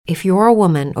If you're a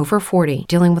woman over 40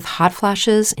 dealing with hot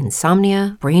flashes,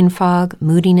 insomnia, brain fog,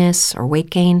 moodiness, or weight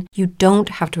gain, you don't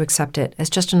have to accept it as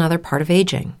just another part of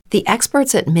aging. The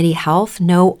experts at MIDI Health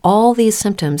know all these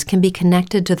symptoms can be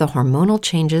connected to the hormonal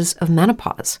changes of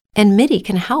menopause. And MIDI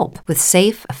can help with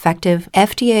safe, effective,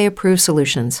 FDA-approved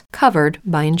solutions covered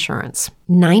by insurance.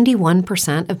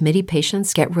 91% of MIDI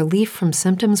patients get relief from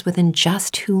symptoms within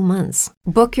just 2 months.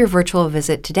 Book your virtual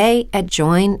visit today at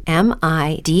joinmidi.com.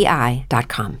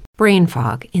 Brain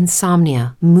fog,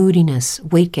 insomnia, moodiness,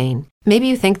 weight gain. Maybe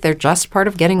you think they're just part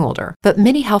of getting older, but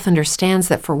MIDI Health understands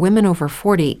that for women over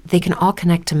 40, they can all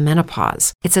connect to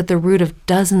menopause. It's at the root of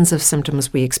dozens of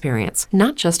symptoms we experience,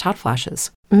 not just hot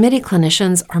flashes. MIDI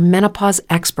clinicians are menopause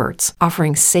experts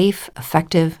offering safe,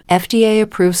 effective,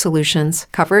 FDA-approved solutions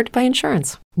covered by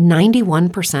insurance.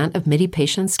 91% of MIDI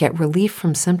patients get relief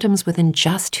from symptoms within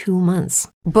just 2 months.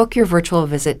 Book your virtual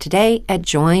visit today at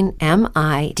joinmidi.com.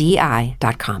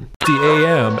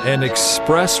 AM and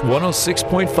Express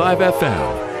 106.5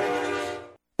 FM.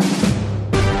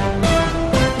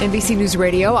 NBC News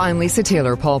Radio, I'm Lisa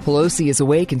Taylor. Paul Pelosi is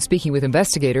awake and speaking with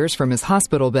investigators from his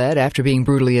hospital bed after being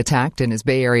brutally attacked in his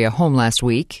Bay Area home last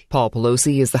week. Paul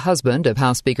Pelosi is the husband of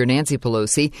House Speaker Nancy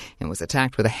Pelosi and was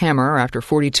attacked with a hammer after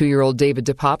 42-year-old David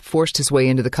DePape forced his way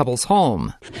into the couple's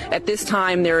home. At this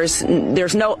time, there's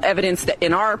no evidence that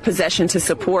in our possession to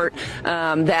support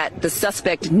that the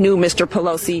suspect knew Mr.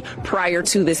 Pelosi prior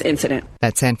to this incident.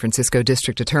 That's San Francisco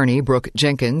District Attorney Brooke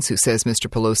Jenkins, who says Mr.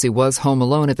 Pelosi was home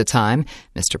alone at the time.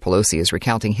 Mr. Pelosi is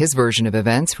recounting his version of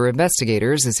events for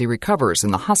investigators as he recovers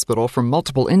in the hospital from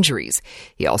multiple injuries.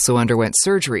 He also underwent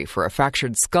surgery for a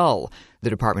fractured skull. The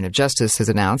Department of Justice has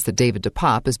announced that David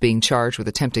DePape is being charged with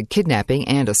attempted kidnapping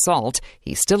and assault.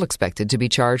 He's still expected to be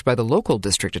charged by the local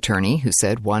district attorney, who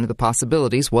said one of the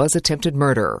possibilities was attempted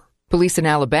murder. Police in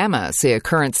Alabama say a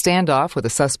current standoff with a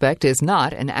suspect is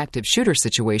not an active shooter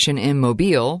situation in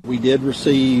Mobile. We did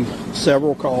receive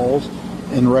several calls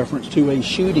in reference to a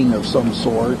shooting of some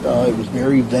sort. It was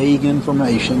very vague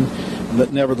information,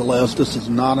 but nevertheless, this is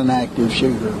not an active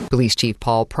shooter. Police Chief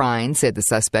Paul Prine said the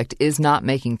suspect is not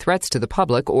making threats to the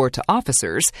public or to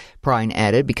officers. Prine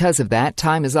added, because of that,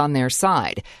 time is on their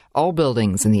side. All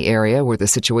buildings in the area where the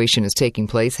situation is taking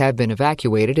place have been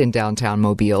evacuated in downtown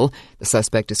Mobile. The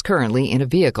suspect is currently in a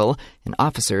vehicle, and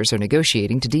officers are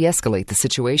negotiating to de-escalate the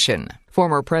situation.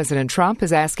 Former President Trump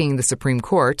is asking the Supreme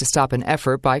Court to stop an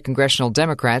effort by congressional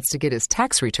Democrats to get his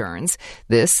tax returns.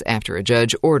 This after a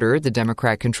judge ordered the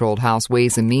Democrat-controlled House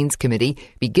Ways and Means Committee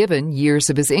be given years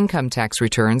of his income tax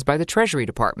returns by the Treasury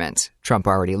Department. Trump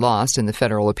already lost in the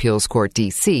Federal Appeals Court,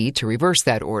 D.C., to reverse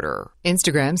that order.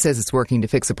 Instagram says it's working to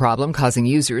fix a problem causing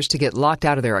users to get locked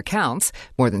out of their accounts.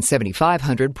 More than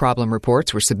 7,500 problem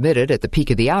reports were submitted at the peak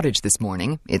of the outage this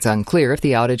morning. It's unclear if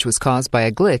the outage was caused by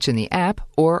a glitch in the app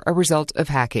or a result of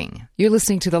hacking. You're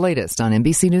listening to the latest on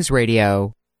NBC News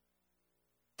Radio.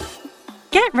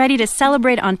 Get ready to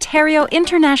celebrate Ontario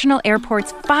International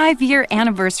Airport's 5-year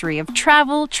anniversary of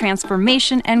travel,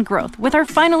 transformation, and growth with our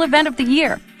final event of the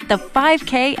year, the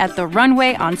 5K at the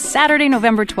runway on Saturday,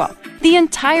 November 12th. The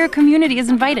entire community is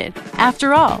invited.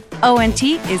 After all, ONT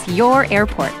is your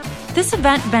airport. This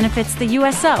event benefits the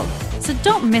USO, so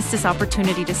don't miss this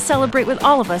opportunity to celebrate with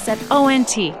all of us at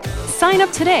ONT. Sign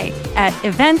up today at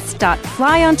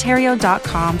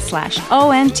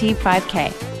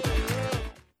events.flyontario.com/ONT5K.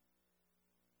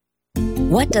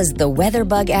 What does the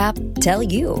WeatherBug app tell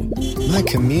you? My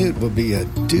commute will be a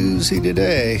doozy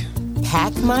today.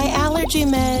 Pack my allergy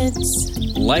meds.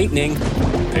 Lightning.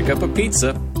 Pick up a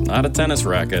pizza, not a tennis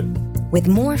racket. With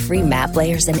more free map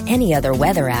layers than any other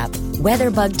weather app,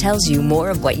 WeatherBug tells you more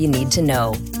of what you need to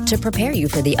know to prepare you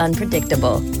for the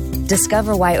unpredictable.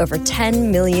 Discover why over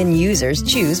 10 million users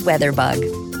choose WeatherBug.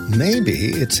 Maybe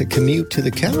it's a commute to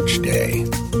the couch day.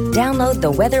 Download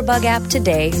the WeatherBug app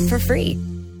today for free.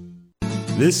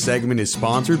 This segment is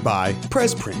sponsored by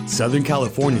PressPrint, Southern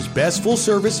California's best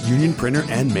full-service union printer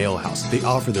and mail house. They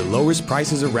offer the lowest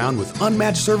prices around with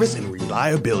unmatched service and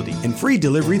reliability and free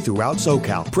delivery throughout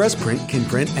SoCal. PressPrint can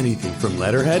print anything from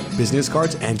letterhead, business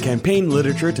cards, and campaign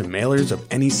literature to mailers of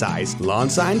any size, lawn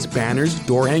signs, banners,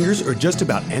 door hangers, or just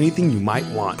about anything you might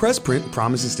want. PressPrint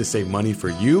promises to save money for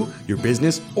you, your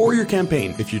business, or your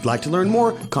campaign. If you'd like to learn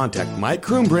more, contact Mike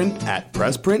Kroonbrand at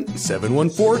PressPrint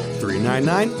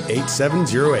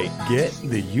 714-399-8708. Get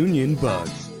the union bug.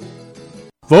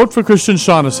 Vote for Christian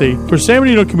Shaughnessy for San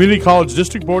Bernardino Community College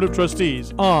District Board of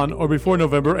Trustees on or before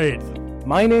November 8th.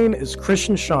 My name is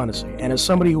Christian Shaughnessy, and as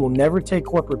somebody who will never take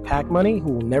corporate PAC money,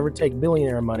 who will never take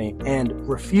billionaire money, and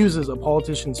refuses a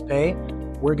politician's pay,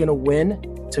 we're going to win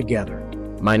together.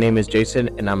 My name is Jason,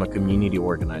 and I'm a community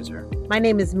organizer. My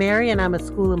name is Mary, and I'm a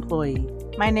school employee.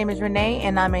 My name is Renee,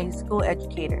 and I'm a school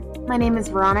educator. My name is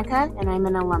Veronica, and I'm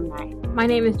an alumni. My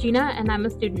name is Gina, and I'm a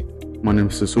student. My name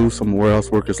is Jesus. I'm a warehouse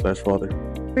worker / father.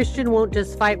 Christian won't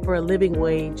just fight for a living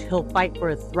wage, he'll fight for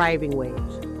a thriving wage.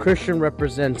 Christian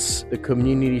represents the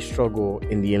community struggle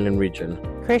in the inland region.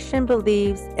 Christian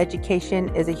believes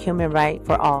education is a human right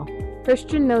for all.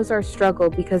 Christian knows our struggle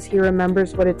because he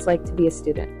remembers what it's like to be a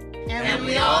student. And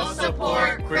we all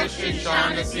support Christian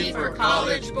Shaughnessy for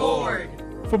College Board.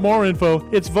 For more info,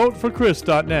 it's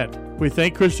voteforchris.net. We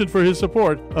thank Christian for his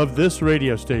support of this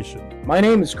radio station. My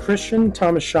name is Christian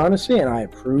Thomas Shaughnessy, and I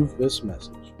approve this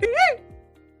message.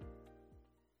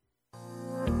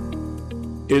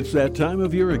 It's that time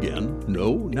of year again.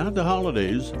 No, not the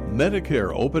holidays.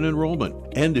 Medicare open enrollment.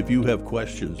 And if you have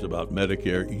questions about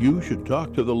Medicare, you should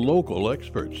talk to the local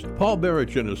experts. Paul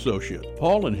Barrich and Associates.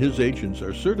 Paul and his agents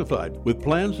are certified with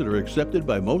plans that are accepted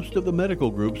by most of the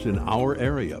medical groups in our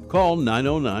area. Call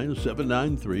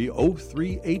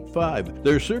 909-793-0385.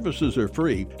 Their services are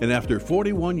free, and after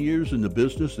 41 years in the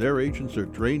business, their agents are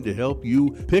trained to help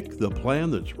you pick the plan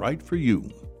that's right for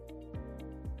you.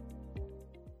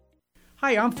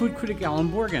 Hi, I'm food critic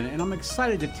Alan Borgen, and I'm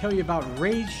excited to tell you about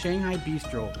Ray's Shanghai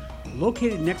Bistro,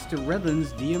 located next to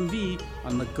Redlands DMV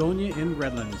on Lagonia in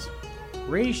Redlands.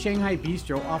 Ray's Shanghai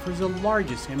Bistro offers the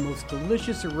largest and most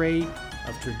delicious array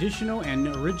of traditional and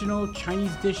original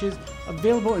Chinese dishes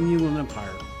available in the Inland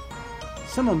Empire.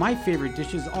 Some of my favorite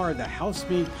dishes are the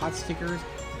house-made pot stickers,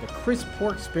 the crisp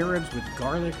pork spare ribs with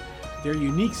garlic, their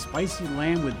unique spicy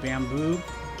lamb with bamboo,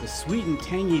 the sweet and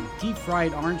tangy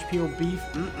deep-fried orange peel beef,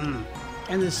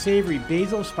 and the savory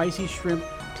basil spicy shrimp,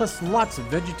 plus lots of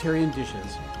vegetarian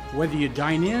dishes. Whether you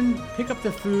dine in, pick up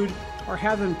the food, or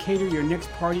have them cater your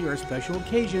next party or special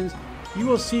occasions, you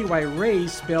will see why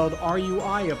Ray's, spelled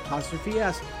R-U-I',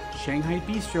 Shanghai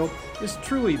Bistro, is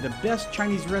truly the best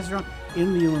Chinese restaurant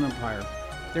in the Inland Empire.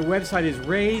 Their website is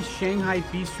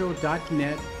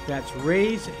raysshanghaibistro.net. That's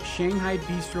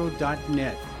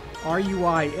raysshanghaibistro.net.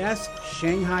 RUIS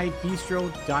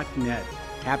shanghaibistro.net.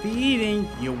 Happy eating.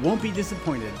 You won't be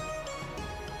disappointed.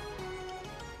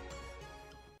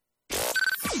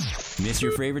 Miss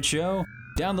your favorite show?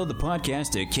 Download the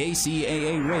podcast at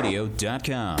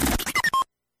kcaaradio.com.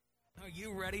 Are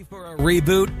you ready for a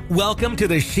reboot? Welcome to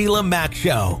the Sheila Mack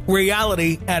Show,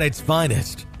 reality at its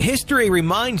finest. History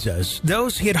reminds us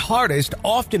those hit hardest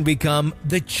often become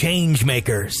the change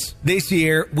makers. This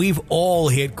year, we've all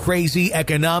hit crazy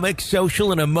economic,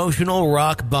 social, and emotional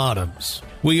rock bottoms.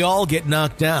 We all get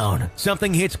knocked down.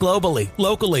 Something hits globally,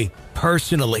 locally,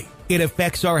 personally. It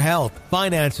affects our health,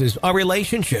 finances, our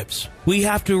relationships. We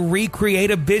have to recreate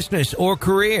a business or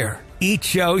career. Each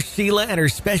show, Sheila and her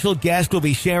special guest will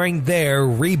be sharing their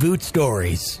reboot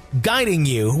stories, guiding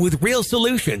you with real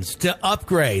solutions to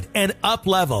upgrade and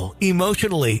up-level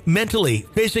emotionally, mentally,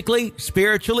 physically,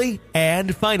 spiritually,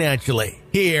 and financially.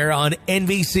 Here on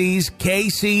NBC's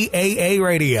KCAA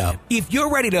Radio. If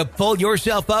you're ready to pull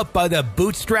yourself up by the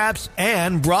bootstraps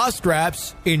and bra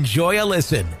straps, enjoy a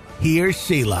listen. Here's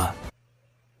Sheila.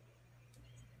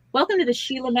 Welcome to the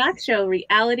Sheila Mack Show,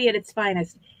 reality at its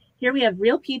finest. Here we have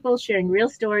real people sharing real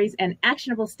stories and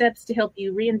actionable steps to help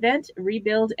you reinvent,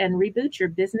 rebuild, and reboot your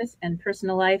business and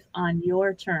personal life on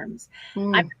your terms.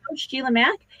 I'm your host, Sheila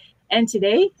Mack, and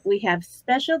today we have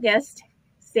special guest,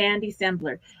 Sandy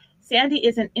Sembler. Sandy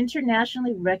is an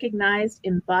internationally recognized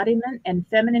embodiment and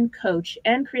feminine coach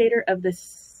and creator of the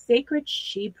Sacred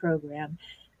She program,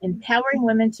 empowering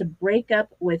women to break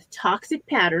up with toxic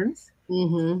patterns,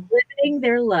 limiting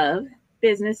their love,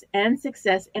 business, and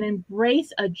success, and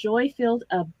embrace a joy-filled,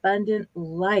 abundant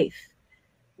life.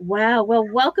 Wow. Well,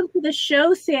 welcome to the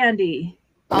show, Sandy.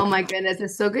 Oh my goodness.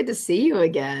 It's so good to see you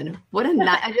again. What a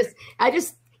night. I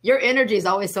just, your energy is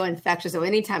always so infectious. So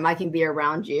anytime I can be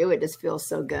around you, it just feels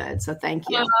so good. So thank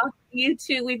you. You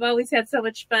too. We've always had so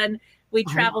much fun. We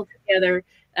traveled together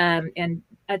and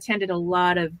attended a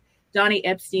lot of Donnie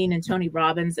Epstein and Tony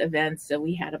Robbins events. So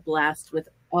we had a blast with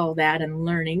all that and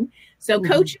learning. So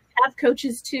coaches have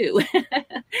coaches too.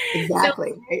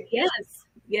 Exactly. So,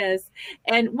 yes.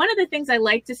 And one of the things I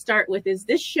like to start with is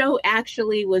this show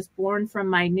actually was born from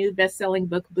my new best-selling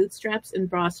book, Bootstraps and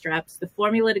Bra Straps, the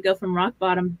formula to go from rock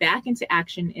bottom back into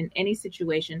action in any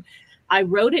situation. I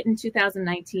wrote it in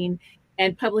 2019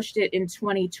 and published it in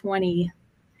 2020.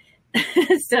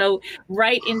 So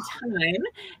right in time,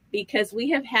 because we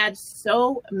have had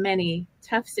so many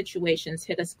tough situations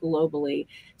hit us globally.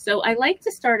 So I like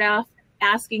to start off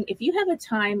asking if you have a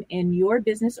time in your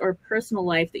business or personal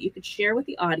life that you could share with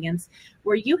the audience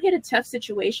where you hit a tough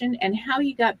situation and how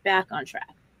you got back on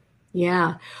track.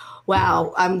 Yeah.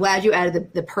 Wow. I'm glad you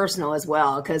added the personal as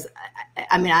well, because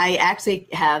I actually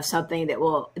have something that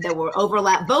will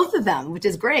overlap both of them, which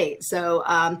is great. So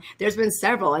there's been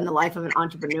several in the life of an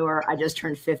entrepreneur. I just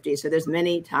turned 50. So there's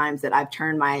many times that I've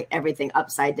turned my everything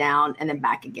upside down and then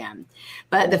back again.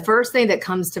 But the first thing that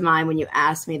comes to mind when you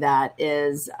ask me that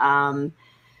is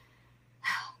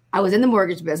I was in the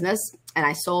mortgage business, and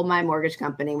I sold my mortgage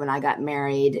company when I got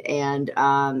married, and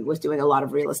was doing a lot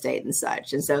of real estate and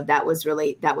such. And so that was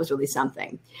really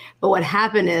something. But what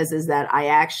happened is that I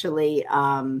actually,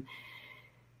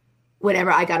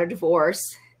 whenever I got a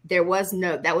divorce, that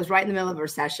was right in the middle of a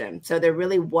recession. So there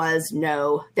was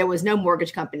no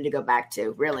mortgage company to go back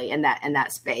to, really, in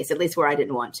that space, at least where I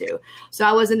didn't want to. So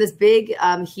I was in this big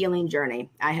healing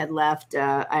journey. I had left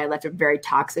a very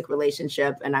toxic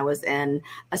relationship, and I was in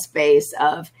a space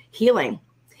of healing.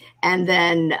 And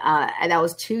then and that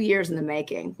was 2 years in the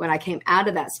making. When I came out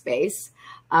of that space,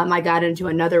 I got into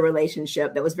another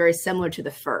relationship that was very similar to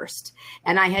the first.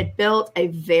 And I had built a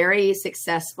very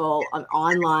successful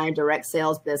online direct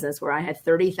sales business where I had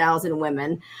 30,000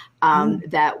 women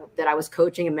that I was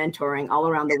coaching and mentoring all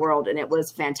around the world. And it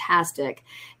was fantastic.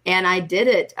 And I did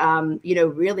it,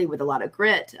 really with a lot of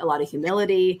grit, a lot of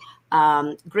humility,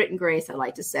 grit and grace, I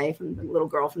like to say, from a little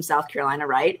girl from South Carolina,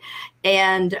 right?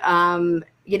 And,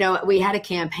 we had a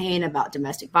campaign about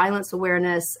domestic violence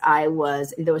awareness. There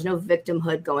was no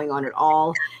victimhood going on at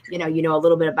all. You know a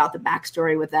little bit about the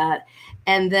backstory with that.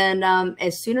 And then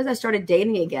as soon as I started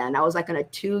dating again, I was like in a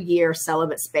 2-year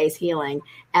celibate space healing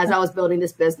as I was building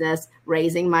this business,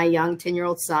 raising my young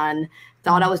 10-year-old son,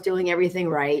 thought I was doing everything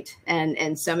right. And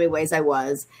in so many ways I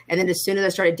was. And then as soon as I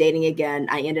started dating again,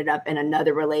 I ended up in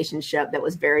another relationship that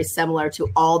was very similar to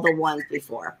all the ones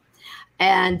before.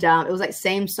 And it was like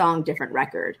same song, different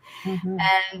record. Mm-hmm.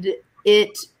 And it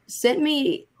sent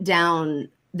me down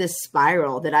this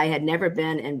spiral that I had never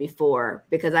been in before,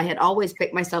 because I had always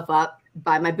picked myself up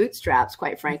by my bootstraps,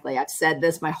 quite frankly. I've said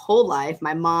this my whole life.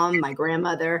 My mom, my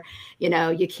grandmother,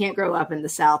 you can't grow up in the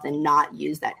South and not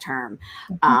use that term.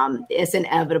 Mm-hmm. It's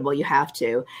inevitable. You have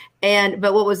to.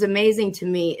 But what was amazing to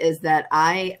me is that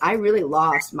I really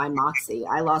lost my moxie.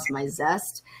 I lost my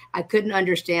zest. I couldn't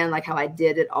understand how I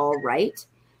did it all right.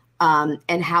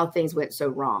 And how things went so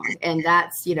wrong. And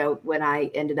that's, when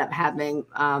I ended up having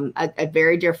a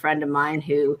very dear friend of mine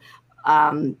who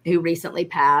recently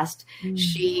passed. Mm-hmm.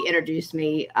 She introduced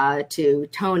me to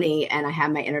Tony, and I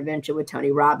had my intervention with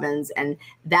Tony Robbins. And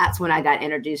that's when I got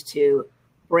introduced to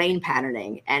brain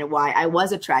patterning and why I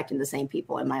was attracting the same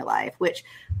people in my life, which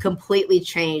completely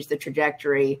changed the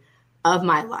trajectory of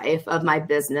my life, of my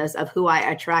business, of who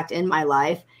I attract in my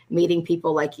life, meeting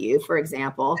people like you, for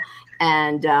example,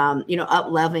 and,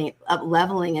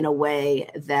 up-leveling in a way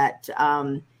that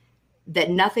that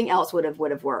nothing else would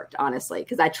have worked, honestly,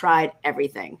 because I tried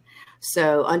everything.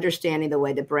 So understanding the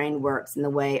way the brain works and the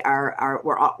way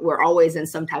we're always in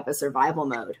some type of survival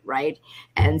mode, right?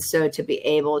 And so to be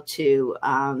able to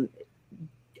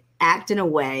act in a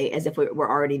way as if we're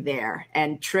already there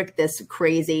and trick this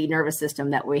crazy nervous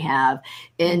system that we have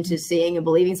into seeing and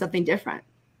believing something different.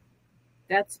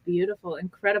 That's beautiful,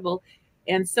 incredible.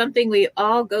 And something we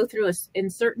all go through in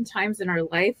certain times in our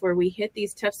life where we hit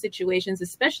these tough situations,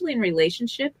 especially in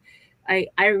relationship.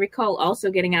 I recall also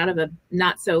getting out of a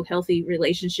not so healthy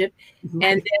relationship and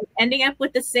then ending up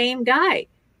with the same guy,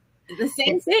 the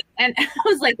same thing. And I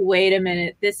was like, wait a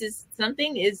minute,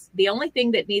 the only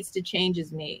thing that needs to change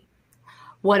is me.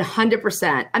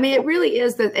 100%. I mean, it really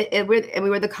is we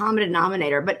were the common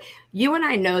denominator, but you and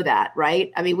I know that,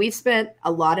 right? I mean, we've spent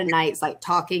a lot of nights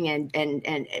talking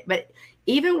but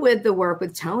even with the work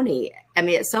with Tony, I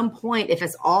mean, at some point, if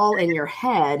it's all in your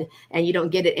head and you don't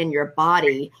get it in your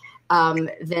body,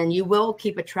 then you will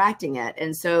keep attracting it.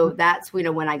 And so that's,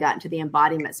 when I got into the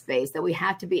embodiment space, that we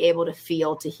have to be able to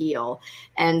feel to heal.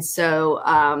 And so,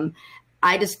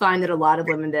 I just find that a lot of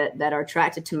women that are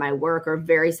attracted to my work are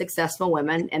very successful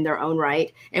women in their own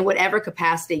right, in whatever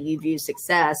capacity you view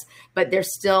success, but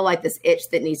there's still this itch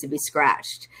that needs to be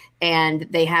scratched. And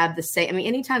they have the same,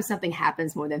 anytime something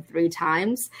happens more than 3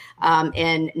 times,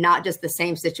 in not just the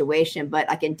same situation,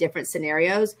 but in different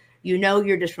scenarios,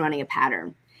 you're just running a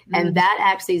pattern. Mm-hmm. And that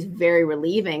actually is very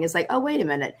relieving. It's oh, wait a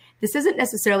minute, this isn't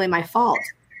necessarily my fault.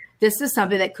 This is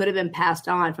something that could have been passed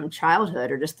on from childhood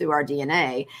or just through our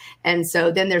DNA. And so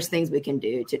then there's things we can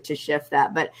do to shift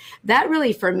that. But that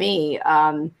really, for me,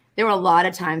 there were a lot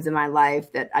of times in my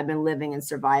life that I've been living in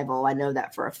survival. I know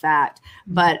that for a fact.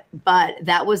 But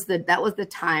that was the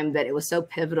time that it was so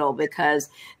pivotal, because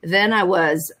then I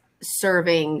was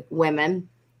serving women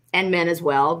and men as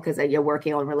well, because you're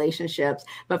working on relationships,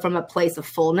 but from a place of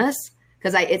fullness,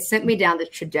 because it sent me down the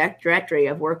trajectory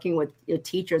of working with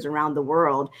teachers around the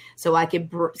world, so I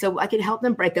could help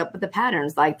them break up with the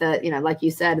patterns, like like you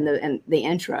said in the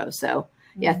intro. So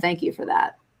yeah, thank you for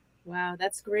that. Wow,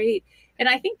 that's great. And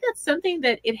I think that's something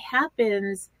that it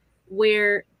happens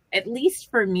where, at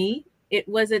least for me, it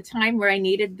was a time where I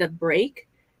needed the break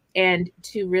and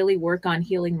to really work on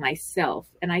healing myself.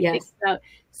 And I think about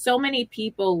so many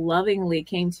people lovingly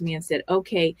came to me and said,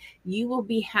 okay, you will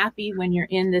be happy when you're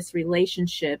in this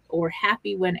relationship, or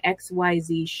happy when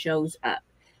XYZ shows up.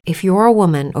 If you're a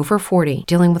woman over 40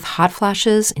 dealing with hot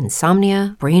flashes,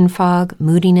 insomnia, brain fog,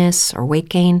 moodiness, or weight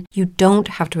gain, you don't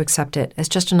have to accept it as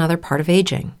just another part of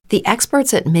aging. The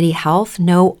experts at MIDI Health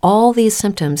know all these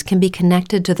symptoms can be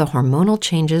connected to the hormonal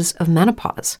changes of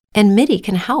menopause. And MIDI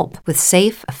can help with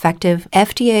safe, effective,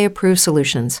 FDA-approved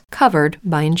solutions covered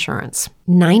by insurance.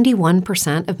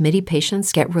 91% of MIDI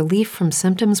patients get relief from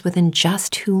symptoms within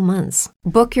just 2 months.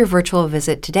 Book your virtual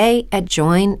visit today at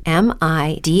joinmidi.com.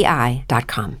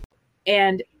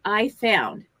 And I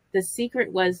found the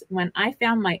secret was when I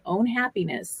found my own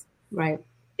happiness, right?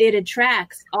 It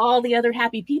attracts all the other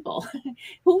happy people.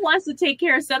 Who wants to take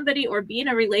care of somebody or be in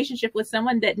a relationship with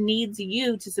someone that needs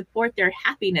you to support their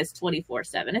happiness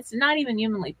 24/7? It's not even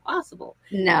humanly possible.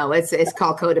 No, it's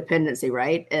called codependency,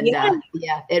 right? And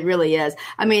yeah, it really is.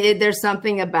 I mean, there's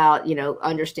something about,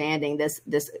 understanding this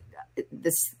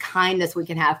kindness we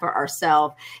can have for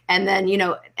ourselves. And then,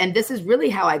 and this is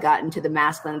really how I got into the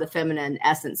masculine and the feminine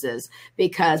essences,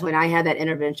 because when I had that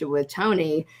intervention with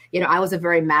Tony, I was a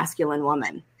very masculine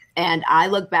woman. And I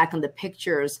look back on the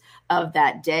pictures of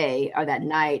that day or that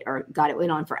night, or God, it went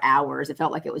on for hours. It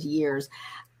felt like it was years.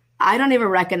 I don't even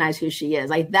recognize who she is.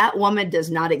 Like, that woman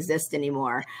does not exist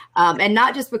anymore. And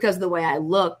not just because of the way I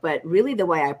look, but really the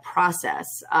way I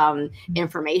process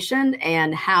information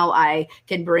and how I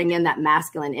can bring in that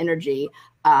masculine energy,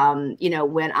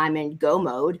 when I'm in go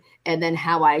mode, and then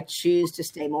how I choose to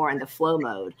stay more in the flow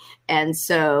mode. And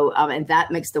so, and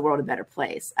that makes the world a better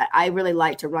place. I really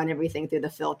like to run everything through the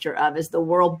filter of, is the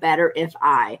world better if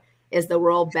I? Is the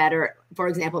world better, for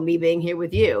example, me being here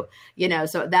with you,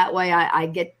 so that way I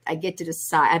get to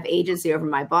decide. I have agency over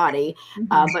my body,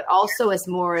 but also it's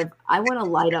more of, I want to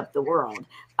light up the world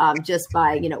just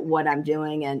by, what I'm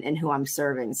doing and who I'm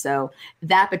serving. So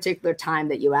that particular time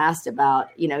that you asked about,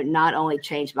 not only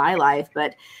changed my life,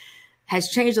 but has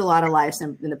changed a lot of lives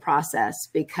in the process,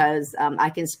 because I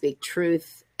can speak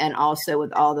truth, and also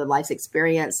with all the life's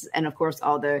experience, and of course,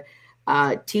 all the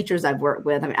teachers I've worked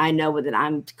with. I mean, I know that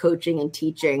I'm coaching and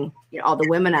teaching, all the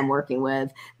women I'm working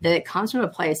with, that it comes from a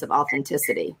place of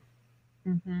authenticity.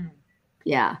 Mm-hmm.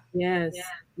 Yeah. Yes.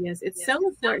 It's so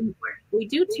important. We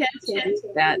do tend to do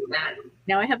that.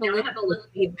 Now I have a little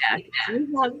feedback. We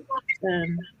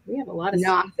have a lot of.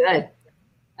 No, I'm good.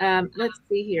 Let's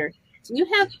see here. Do you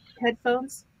have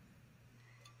headphones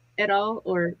at all,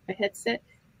 or a headset?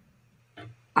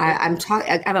 I'm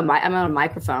on a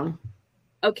microphone.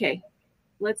 Okay.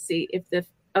 Let's see if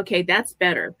okay, that's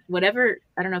better. Whatever.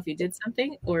 I don't know if you did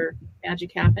something or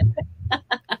magic happened.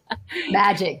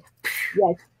 Magic.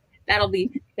 Yes. That'll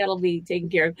be taken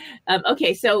care of.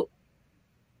 Okay. So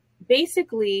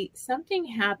basically something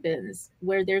happens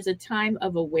where there's a time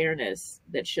of awareness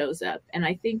that shows up. And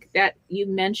I think that you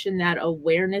mentioned that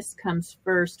awareness comes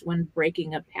first when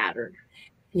breaking a pattern.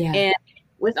 Yeah. And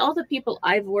with all the people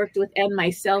I've worked with and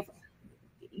myself,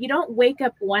 you don't wake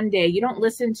up one day, you don't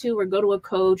listen to or go to a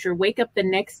coach or wake up the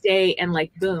next day and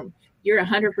like, boom, you're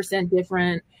 100%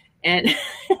 different. And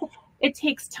it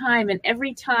takes time. And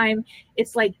every time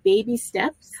it's like baby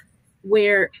steps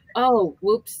where, oh,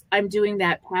 whoops, I'm doing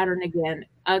that pattern again.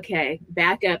 Okay,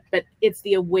 back up. But it's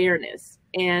the awareness.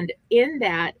 And in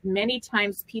that, many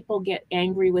times people get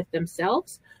angry with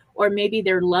themselves, or maybe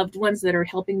their loved ones that are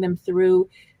helping them through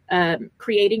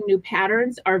creating new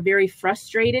patterns are very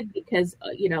frustrated because,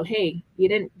 hey, you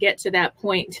didn't get to that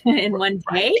point in one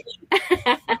day.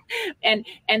 and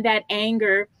that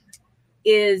anger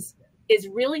is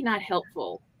really not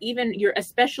helpful. Even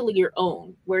especially your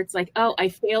own, where it's like, oh, I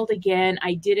failed again.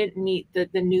 I didn't meet the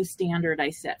new standard I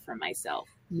set for myself.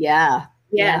 Yeah.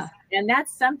 Yes. Yeah. And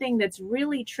that's something that's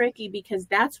really tricky, because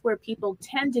that's where people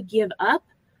tend to give up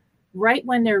right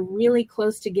when they're really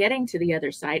close to getting to the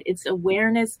other side. It's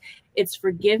awareness, it's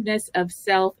forgiveness of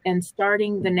self, and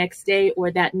starting the next day or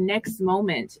that next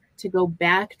moment to go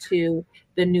back to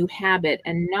the new habit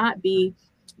and not be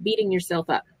beating yourself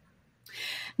up.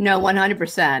 No,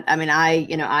 100%. I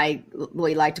mean,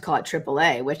 we like to call it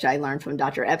AAA, which I learned from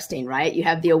Dr. Epstein, right? You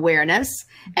have the awareness,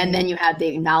 and then you have the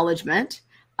acknowledgement,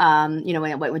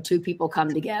 when two people come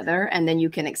together, and then you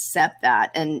can accept that.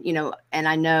 And, and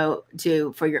I know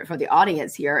for the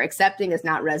audience here, accepting is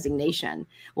not resignation.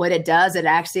 What it does, it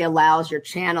actually allows your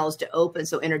channels to open.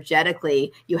 So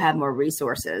energetically, you have more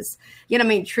resources.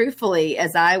 Truthfully,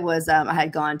 as I was, I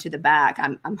had gone to the back,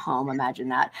 I'm home. Imagine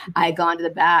that. I had gone to the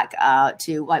back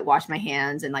to like wash my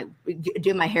hands and like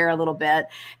do my hair a little bit.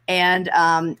 And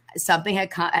something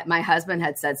my husband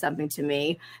had said something to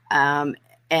me.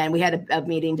 And we had a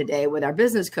meeting today with our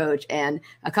business coach, and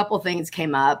a couple of things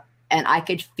came up, and I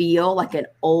could feel like I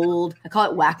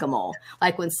call it whack-a-mole.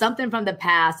 Like when something from the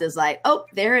past is like, oh,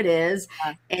 there it is.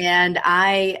 And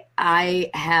I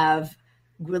have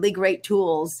really great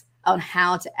tools on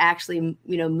how to actually,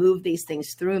 move these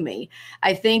things through me.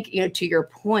 I think, to your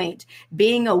point,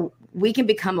 we can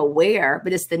become aware,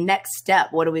 but it's the next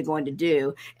step. What are we going to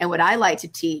do? And what I like to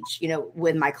teach,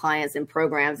 with my clients and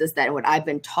programs is that what I've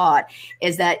been taught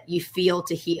is that you feel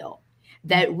to heal.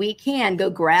 That we can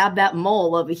go grab that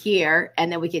mole over here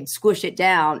and then we can squish it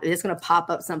down. It's going to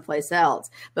pop up someplace else.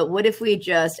 But what if we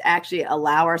just actually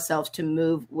allow ourselves to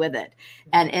move with it?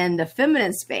 And in the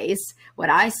feminine space, what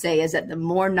I say is that the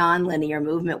more nonlinear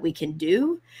movement we can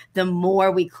do, the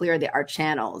more we clear our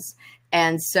channels.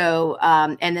 And so,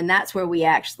 and then that's where we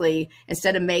actually,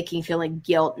 instead of feeling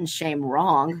guilt and shame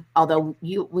wrong, although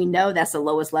we know that's the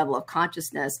lowest level of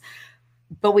consciousness,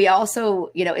 but we also,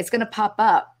 it's going to pop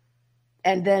up.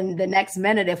 And then the next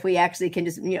minute, if we actually can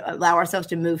just allow ourselves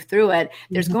to move through it,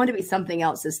 there's going to be something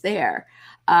else that's there.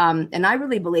 And I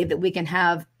really believe that we can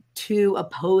have two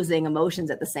opposing emotions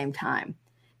at the same time.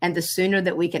 And the sooner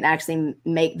that we can actually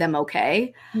make them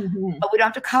okay, but we don't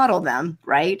have to coddle them,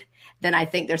 right? Then I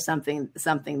think there's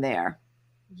something there.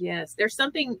 Yes, there's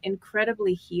something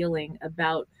incredibly healing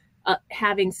about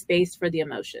having space for the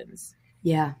emotions.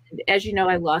 Yeah. As you know,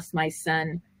 I lost my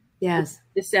son. Yes.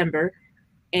 December.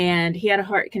 And he had a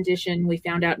heart condition. We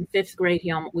found out in 5th grade,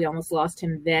 we almost lost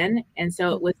him then. And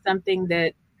so it was something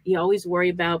that you always worry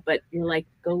about, but you're like,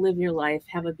 go live your life,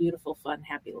 have a beautiful, fun,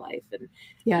 happy life. And,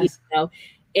 yes.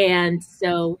 And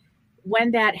so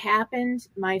when that happened,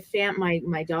 my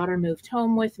daughter moved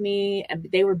home with me, and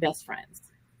they were best friends,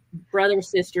 brother,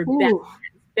 sister,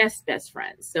 best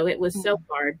friends. So it was so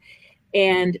hard.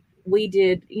 And we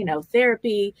did,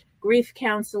 therapy, grief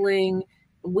counseling.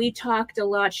 We talked a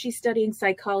lot. She's studying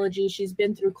psychology. She's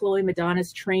been through Chloe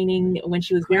Madonna's training when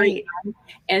she was very young.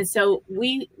 And so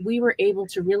we were able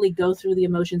to really go through the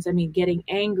emotions. I mean, getting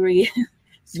angry,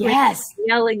 yes,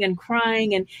 yelling and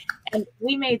crying. And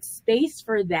we made space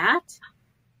for that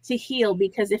to heal,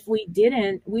 because if we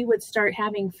didn't, we would start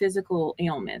having physical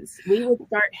ailments. We would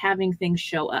start having things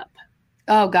show up.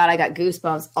 Oh God, I got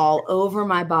goosebumps all over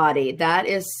my body. That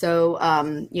is so,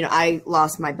 I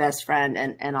lost my best friend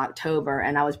in October,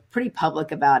 and I was pretty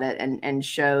public about it and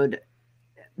showed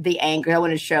the anger. I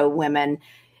want to show women,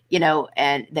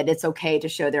 and that it's okay to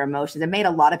show their emotions. It made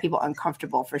a lot of people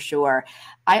uncomfortable, for sure.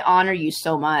 I honor you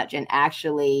so much, and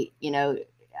actually,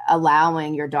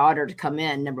 allowing your daughter to come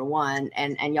in, number one,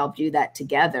 and y'all do that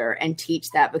together and teach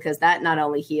that, because that not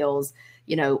only heals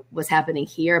what's happening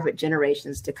here, but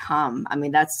generations to come. I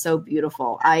mean, that's so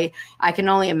beautiful. I can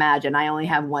only imagine. I only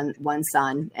have one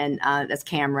son, and that's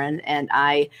Cameron. And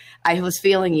I was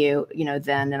feeling you,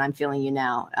 then, and I'm feeling you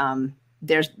now.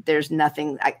 There's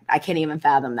nothing, I can't even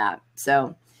fathom that.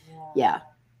 So, yeah.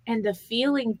 And the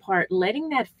feeling part, letting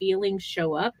that feeling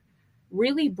show up,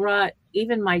 really brought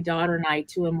even my daughter and I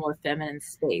to a more feminine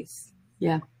space.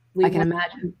 Yeah. I can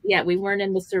imagine. Yeah, we weren't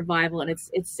in the survival, and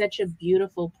it's such a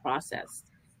beautiful process.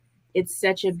 It's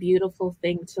such a beautiful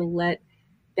thing to let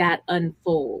that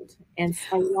unfold. And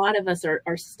a lot of us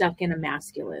are stuck in a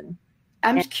masculine.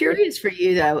 I'm curious for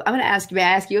you, though. I'm going to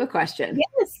ask you a question.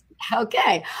 Yes.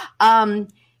 Okay.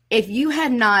 If you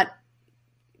had not,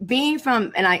 being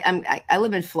from, and I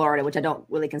live in Florida, which I don't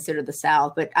really consider the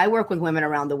South, but I work with women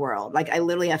around the world. Like, I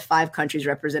literally have 5 countries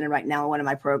represented right now in one of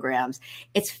my programs.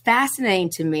 It's fascinating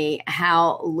to me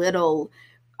how little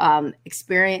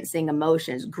experiencing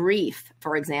emotions, grief,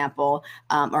 for example,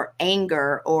 or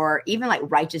anger, or even like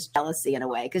righteous jealousy in a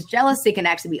way, because jealousy can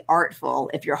actually be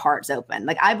artful if your heart's open.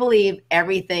 Like, I believe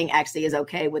everything actually is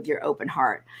okay with your open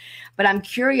heart. But I'm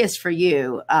curious for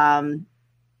you,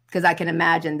 because I can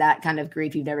imagine that kind of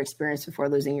grief you've never experienced before,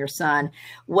 losing your son.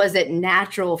 Was it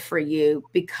natural for you,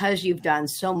 because you've done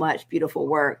so much beautiful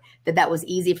work, that was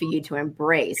easy for you to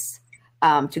embrace,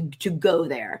 to go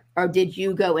there? Or did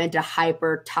you go into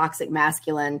hyper toxic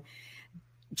masculine,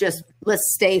 just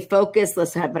let's stay focused,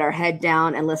 let's put our head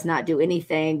down, and let's not do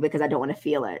anything because I don't want to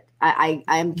feel it?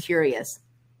 I'm curious.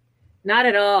 Not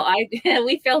at all.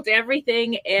 We felt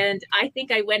everything. And I think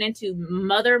I went into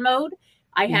mother mode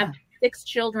I have 6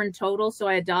 children total. So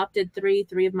I adopted 3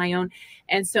 of my own.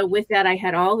 And so with that, I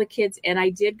had all the kids, and I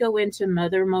did go into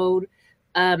mother mode,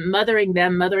 mothering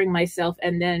them, mothering myself,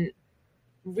 and then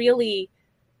really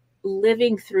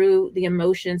living through the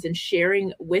emotions and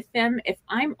sharing with them. If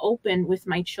I'm open with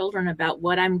my children about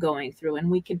what I'm going through, and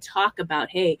we can talk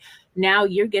about, hey, now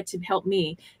you get to help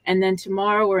me, and then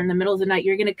tomorrow or in the middle of the night,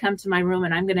 you're going to come to my room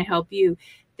and I'm going to help you.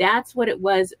 That's what it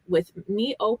was with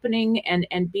me opening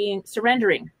and being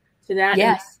surrendering to that.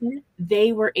 Yes. Emotion.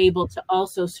 They were able to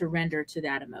also surrender to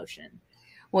that emotion.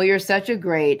 Well, you're such a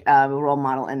great role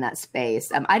model in that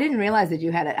space. I didn't realize that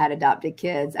you had adopted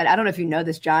kids. I don't know if you know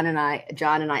this, John and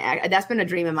I, that's been a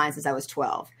dream of mine since I was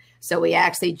 12. So we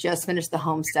actually just finished the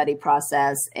home study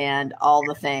process and all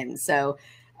the things. So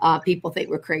people think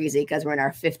we're crazy because we're in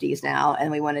our 50s now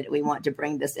and we want to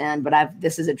bring this in. But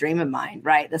this is a dream of mine,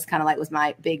 right? That's kind of like was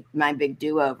my big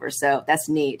do-over. So that's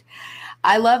neat.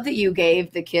 I love that you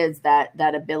gave the kids that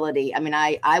ability. I mean,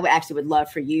 I actually would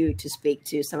love for you to speak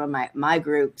to some of my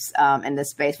groups in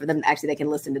this space for them. Actually, they can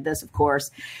listen to this, of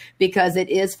course, because it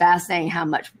is fascinating how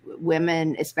much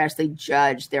women especially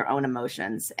judge their own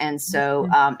emotions. And so,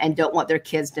 and don't want their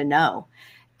kids to know.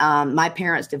 My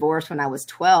parents divorced when I was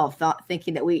 12,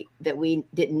 thinking that we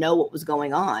didn't know what was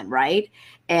going on, right?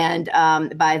 And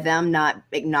by them not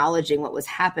acknowledging what was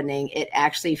happening, it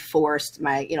actually forced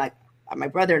my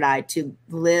brother and I to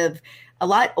live a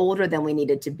lot older than we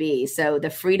needed to be. So the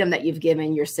freedom that you've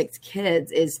given your 6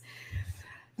 kids is,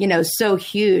 so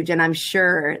huge. And I'm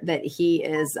sure that he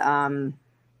is, so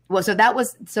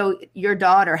your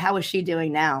daughter, how is she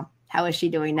doing now?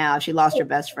 She lost her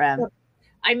best friend.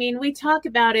 I mean, we talk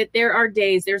about it. There are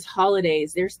days, there's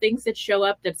holidays, there's things that show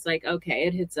up that's like, okay,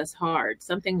 it hits us hard.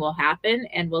 Something will happen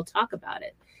and we'll talk about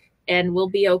it. And we'll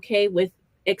be okay with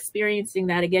experiencing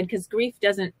that again, because grief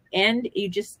doesn't end. You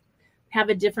just have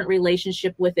a different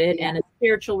relationship with it and a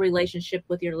spiritual relationship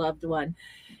with your loved one.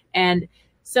 And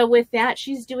so with that,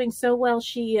 she's doing so well.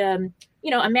 She,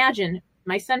 imagine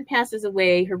my son passes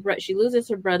away, she loses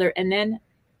her brother, and then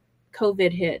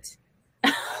COVID hit.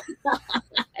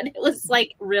 And it was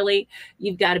like, really,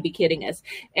 you've got to be kidding us.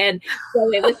 And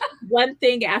so it was one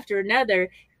thing after another.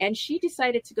 And she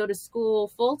decided to go to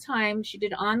school full time. She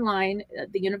did online,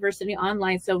 the university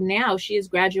online. So now she is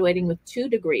graduating with 2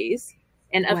 degrees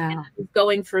and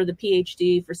going for the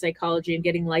PhD for psychology and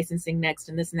getting licensing next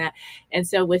and this and that. And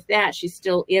so with that, she's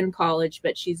still in college,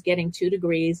 but she's getting 2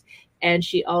 degrees. And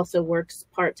she also works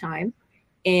part time.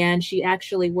 And she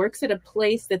actually works at a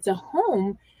place that's a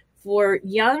home for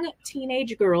young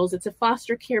teenage girls. It's a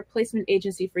foster care placement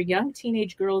agency for young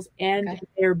teenage girls and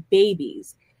their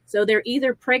babies. So they're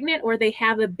either pregnant or they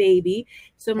have a baby.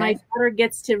 So my daughter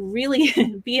gets to really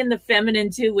be in the feminine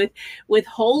too, with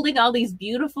holding all these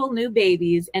beautiful new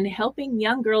babies and helping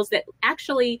young girls that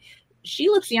actually, she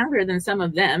looks younger than some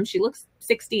of them. She looks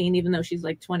 16, even though she's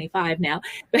like 25 now,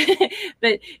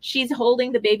 but she's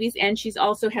holding the babies, and she's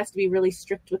also has to be really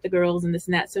strict with the girls and this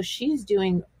and that. So she's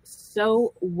doing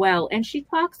so well. And she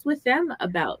talks with them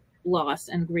about loss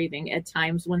and grieving at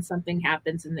times when something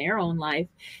happens in their own life.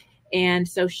 And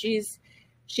so she's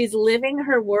living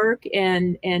her work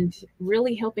and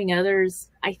really helping others.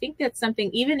 I think that's something,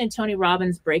 even in Tony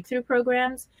Robbins' breakthrough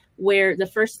programs, where the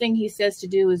first thing he says to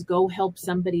do is go help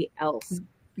somebody else.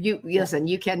 Listen,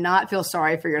 you cannot feel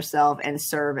sorry for yourself and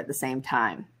serve at the same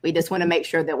time. We just want to make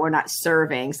sure that we're not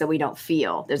serving so we don't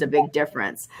feel. There's a big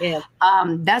difference. Yeah.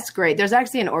 That's great. There's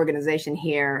actually an organization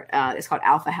here. It's called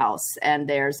Alpha House, and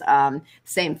there's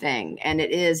same thing. And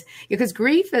it is because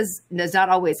grief does not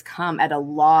always come at a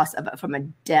loss from a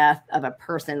death of a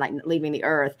person like leaving the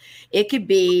earth. It could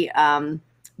be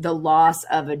the loss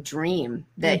of a dream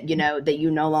that, that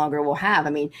you no longer will have. I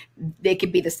mean, they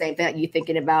could be the same thing, you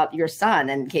thinking about your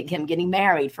son and him getting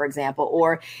married, for example,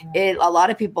 or a lot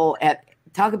of people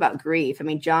talk about grief. I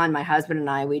mean, John, my husband, and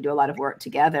I, we do a lot of work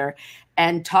together,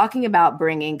 and talking about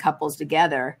bringing couples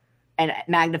together and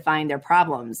magnifying their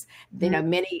problems.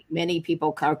 Many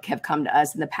people have come to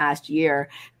us in the past year,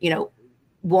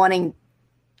 wanting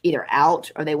either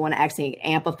out, or they want to actually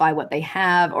amplify what they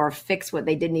have or fix what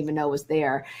they didn't even know was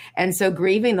there. And so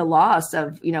grieving the loss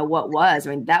of, what was,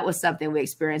 that was something we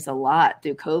experienced a lot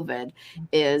through COVID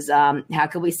is how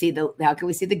can we see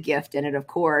the gift in it, of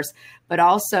course, but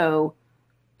also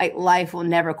life will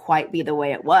never quite be the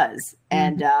way it was.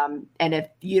 Mm-hmm. And if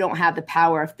you don't have the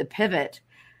power of the pivot,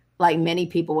 like many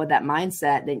people with that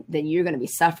mindset, then you're going to be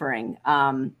suffering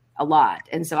a lot.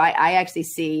 And so I actually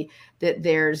see that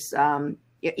there's,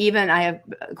 even I have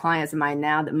clients of mine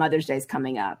now that Mother's Day is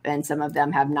coming up, and some of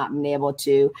them have not been able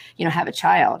to, have a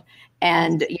child.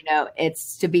 And,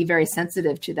 it's to be very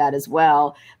sensitive to that as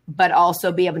well, but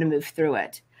also be able to move through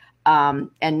it and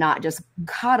not just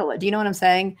coddle it. Do you know what I'm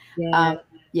saying?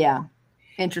 Yeah.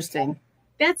 Interesting.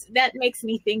 That makes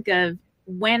me think of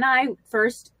when I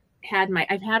first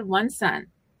I've had one son,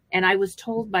 and I was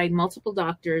told by multiple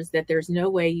doctors that there's no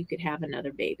way you could have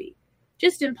another baby.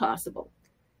 Just impossible.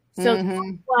 So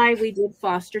that's why we did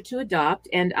foster to adopt.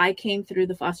 And I came through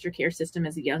the foster care system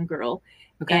as a young girl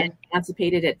and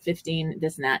emancipated at 15,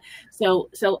 this and that. So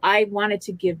I wanted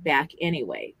to give back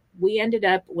anyway. We ended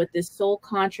up with this sole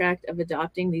contract of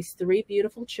adopting these 3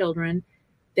 beautiful children.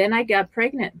 Then I got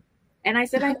pregnant. And I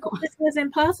said, I thought this was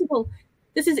impossible.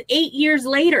 This is 8 years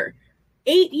later.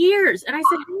 8 years. And I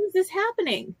said, how is this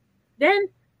happening? Then,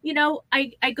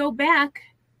 I go back,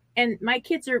 and my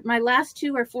last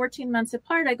 2 are 14 months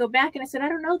apart. I go back and I said, I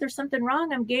don't know, there's something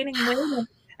wrong. I'm gaining weight. And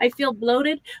I feel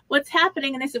bloated. What's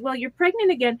happening? And they said, well, you're pregnant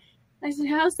again. I said,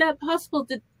 how's that possible?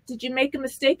 Did you make a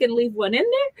mistake and leave one in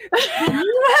there?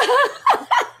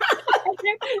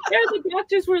 There the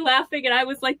doctors were laughing, and I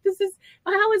was like,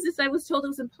 how is this? I was told it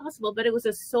was impossible, but it was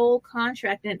a sole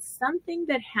contract, and it's something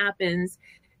that happens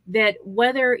that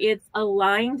whether it's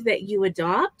aligned that you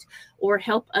adopt or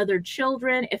help other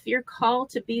children, if you're called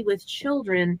to be with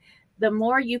children, the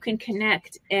more you can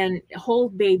connect and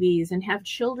hold babies and have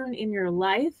children in your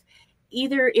life,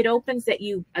 either it opens that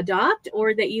you adopt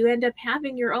or that you end up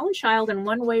having your own child in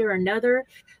one way or another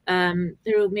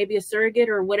through maybe a surrogate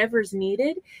or whatever's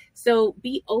needed. So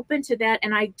be open to that.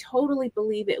 And I totally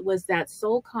believe it was that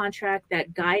soul contract,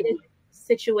 that guided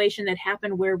situation that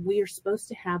happened where we are supposed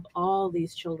to have all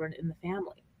these children in the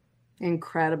family.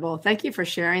 Incredible. Thank you for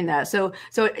sharing that. So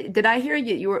did I hear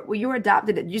you were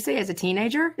adopted, did you say as a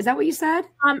teenager? Is that what you said?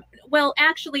 Well,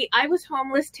 actually, I was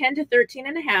homeless 10 to 13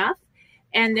 and a half.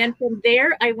 And then from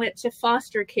there, I went to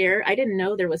foster care. I didn't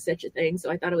know there was such a thing,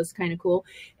 so I thought it was kind of cool.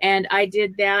 And I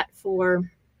did that for...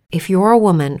 If you're a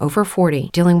woman over 40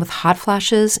 dealing with hot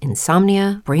flashes,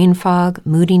 insomnia, brain fog,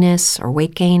 moodiness, or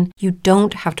weight gain, you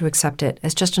don't have to accept it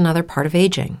as just another part of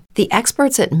aging. The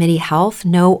experts at MIDI Health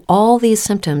know all these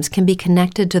symptoms can be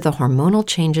connected to the hormonal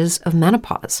changes of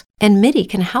menopause. And MIDI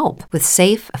can help with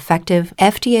safe, effective,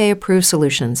 FDA-approved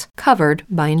solutions covered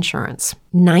by insurance.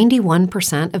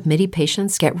 91% of MIDI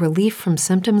patients get relief from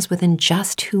symptoms within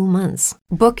just 2 months.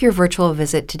 Book your virtual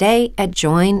visit today at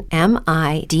joinmidi.com.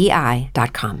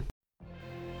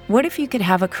 What if you could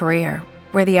have a career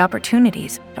where the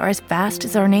opportunities are as vast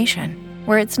as our nation,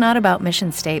 where it's not about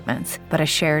mission statements, but a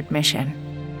shared mission?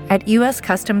 At U.S.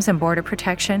 Customs and Border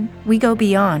Protection, we go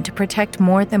beyond to protect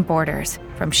more than borders.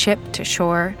 From ship to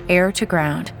shore, air to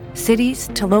ground, cities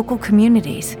to local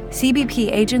communities,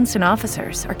 CBP agents and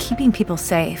officers are keeping people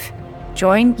safe.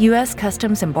 Join U.S.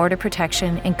 Customs and Border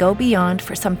Protection and go beyond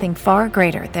for something far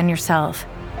greater than yourself.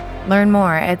 Learn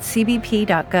more at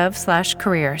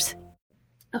cbp.gov/careers.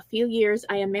 A few years,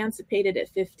 I emancipated at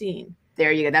 15.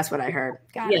 There you go. That's what I heard.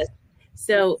 Got it.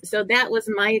 So that was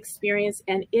my experience.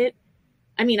 And I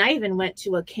even went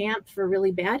to a camp for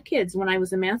really bad kids when I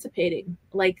was emancipating.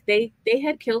 Like they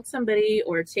had killed somebody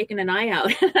or taken an eye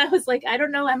out. And I was like, I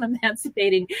don't know, I'm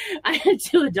emancipating. I didn't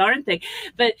do a darn thing.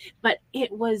 But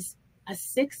it was a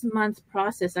 6-month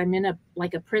process. I'm in a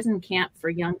prison camp for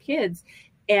young kids.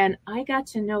 And I got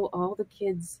to know all the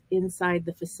kids inside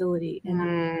the facility, and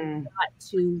I got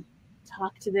to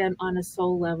talk to them on a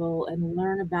soul level and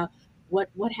learn about what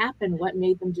happened, what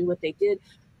made them do what they did.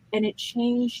 And it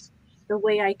changed the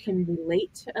way I can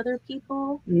relate to other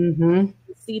people,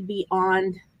 see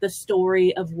beyond the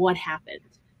story of what happened.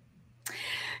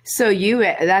 So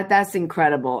that's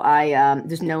incredible. I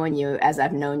just knowing you as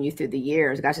I've known you through the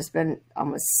years. Gosh, it's been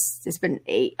almost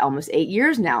 8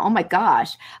 years now. Oh my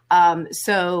gosh.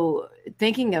 So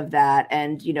thinking of that,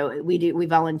 and we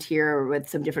volunteer with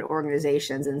some different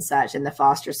organizations and such in the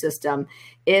foster system.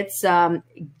 It's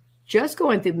just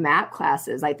going through MAP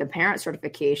classes, like the parent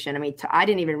certification. I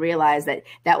didn't even realize that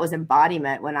was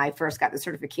embodiment when I first got the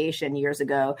certification years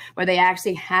ago, where they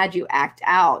actually had you act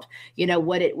out,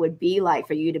 what it would be like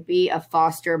for you to be a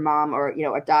foster mom or,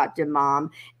 adoptive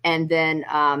mom. And then,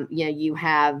 you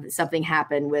have something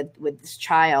happen with this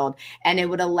child, and it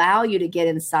would allow you to get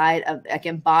inside of,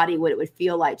 embody what it would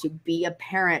feel like to be a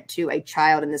parent to a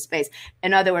child in this space.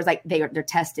 In other words, they're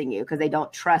testing you because they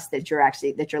don't trust that your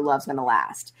love's going to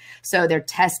last. So they're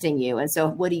testing you. And so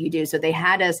what do? So they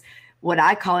had us what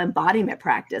I call embodiment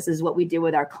practice is what we do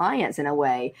with our clients in a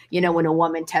way. You know, when a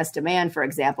woman tests a man, for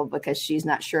example, because she's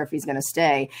not sure if he's going to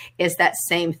stay, it's that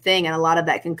same thing. And a lot of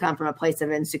that can come from a place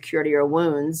of insecurity or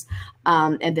wounds,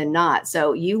 and then not.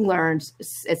 So you learned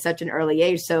at such an early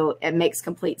age. So it makes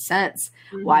complete sense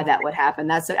why that would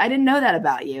happen. I didn't know that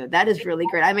about you. That is really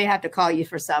great. I may have to call you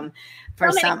for some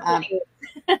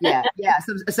yeah.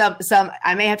 Some,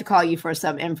 I may have to call you for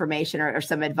some information or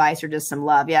some advice or just some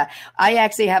love. Yeah. I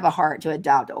actually have a heart to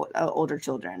adopt older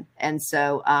children. And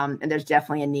so, and there's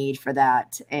definitely a need for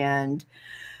that. And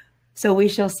so we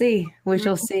shall see,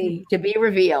 to be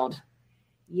revealed.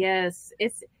 Yes.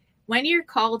 It's when you're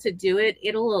called to do it,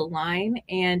 it'll align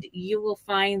and you will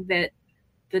find that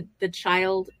the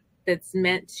child that's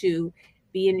meant to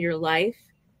be in your life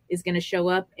is going to show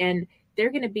up, and they're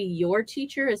going to be your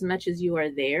teacher as much as you are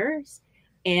theirs.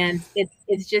 And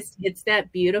it's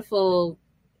that beautiful,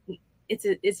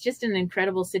 it's just an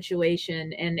incredible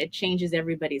situation, and it changes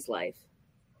everybody's life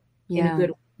in a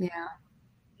good way. Yeah.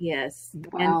 Yes.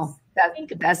 Wow.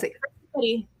 That's it.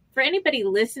 For anybody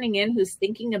listening in who's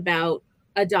thinking about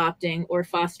adopting or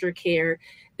foster care,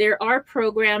 there are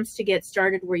programs to get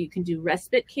started where you can do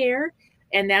respite care.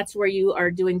 And that's where you are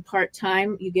doing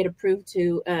part-time. You get approved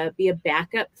to be a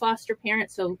backup foster parent.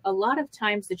 So a lot of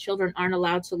times the children aren't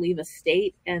allowed to leave a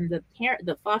state, and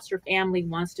the foster family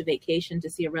wants to vacation to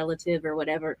see a relative or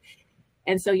whatever.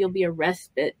 And so you'll be a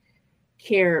respite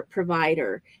care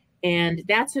provider. And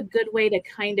that's a good way to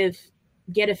kind of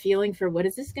get a feeling for what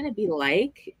is this going to be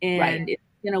like? And it's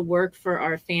going to work for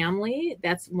our family.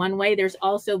 That's one way. There's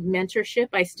also mentorship.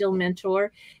 I still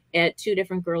mentor at 2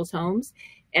 different girls' homes.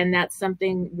 And that's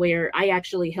something where I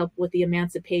actually help with the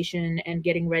emancipation and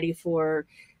getting ready for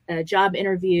job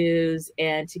interviews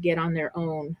and to get on their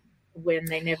own when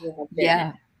they never have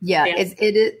been. Yeah. It's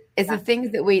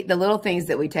the little things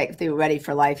that we take through Ready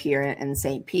for Life here in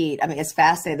St. Pete. I mean, it's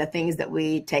fascinating, the things that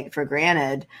we take for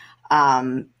granted.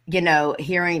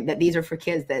 Hearing that these are for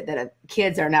kids that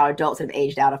kids are now adults that have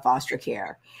aged out of foster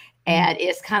care. And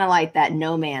it's kind of like that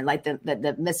no man, like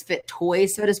the misfit toy,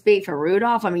 so to speak, for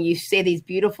Rudolph. I mean, you see these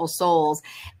beautiful souls,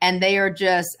 and they are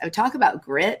just talk about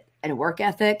grit and work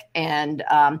ethic, and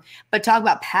but talk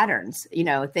about patterns,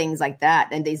 things like that,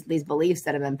 and these beliefs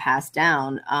that have been passed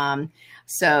down.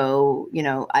 So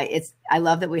I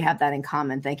love that we have that in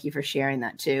common. Thank you for sharing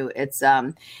that too. It's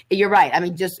you're right. I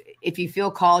mean, just if you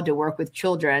feel called to work with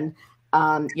children.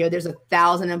 There's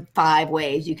 1,005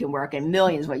 ways you can work and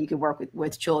millions what you can work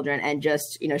with children and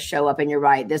just, show up. And you're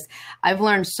right. I've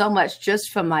learned so much just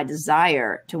from my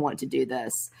desire to want to do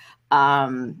this.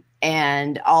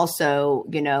 And also,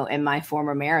 in my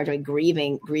former marriage, I mean,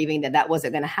 grieving that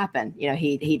wasn't going to happen.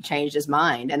 He changed his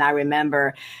mind. And I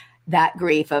remember that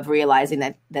grief of realizing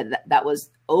that was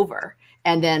over.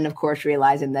 And then, of course,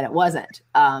 realizing that it wasn't,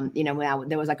 when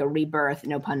there was like a rebirth,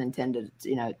 no pun intended,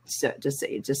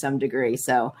 to some degree.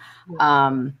 So,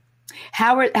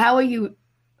 how are you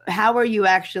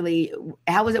actually,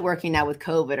 how is it working now with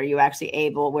COVID? Are you actually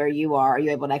able, where you are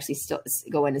you able to actually still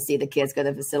go in and see the kids go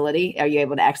to the facility? Are you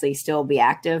able to actually still be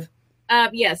active?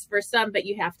 Yes, for some, but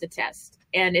you have to test.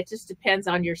 And it just depends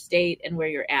on your state and where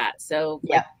you're at. So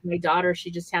like my daughter,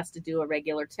 she just has to do a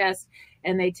regular test,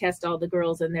 and they test all the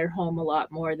girls in their home a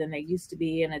lot more than they used to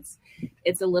be. And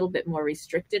it's a little bit more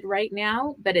restricted right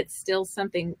now, but it's still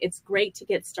something, it's great to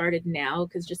get started now.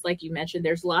 Cause just like you mentioned,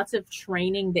 there's lots of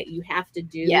training that you have to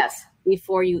do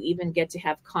before you even get to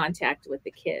have contact with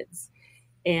the kids.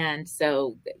 And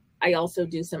so I also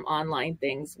do some online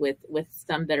things with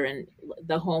some that are in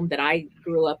the home that I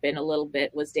grew up in a little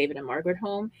bit was David and Margaret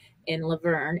Home in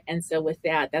Laverne. And so with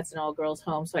that's an all girls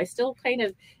home. So I still kind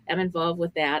of am involved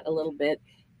with that a little bit.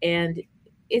 And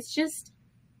it's just,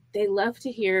 they love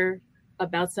to hear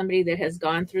about somebody that has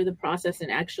gone through the process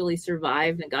and actually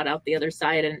survived and got out the other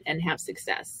side and have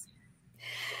success.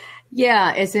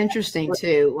 Yeah, it's interesting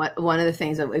too. One of the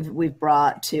things that we've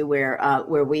brought to where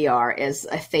we are is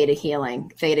a theta healing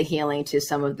to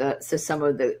some of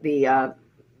the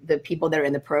people that are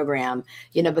in the program.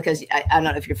 Because I don't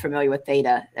know if you're familiar with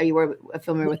theta. Are you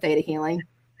familiar with theta healing?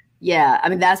 Yeah, I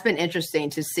mean, that's been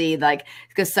interesting to see,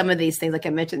 because some of these things, like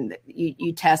I mentioned,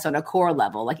 you test on a core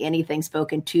level, like anything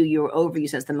spoken to you or over you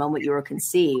since the moment you were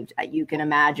conceived. You can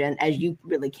imagine, as you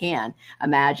really can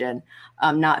imagine,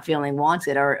 not feeling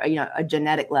wanted, or, a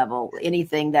genetic level,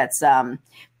 anything that's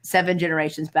 7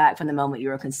 generations back from the moment you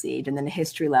were conceived, and then a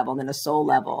history level, and then a soul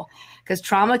level, because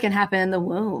trauma can happen in the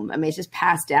womb. I mean, it's just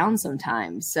passed down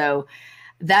sometimes. So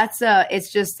that's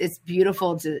it's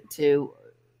beautiful to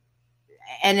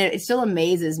and it still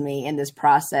amazes me in this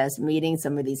process, meeting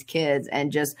some of these kids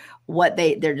and just what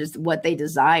they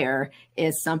desire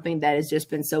is something that has just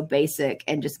been so basic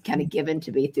and just kind of given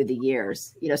to me through the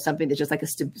years, something that's just like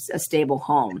a stable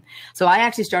home. So I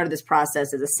actually started this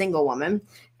process as a single woman,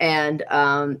 and,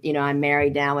 I'm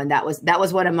married now. And that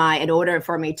was one of my, in order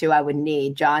for me to, I would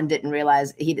need, John didn't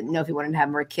realize, he didn't know if he wanted to have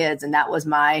more kids. And that was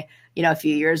my, a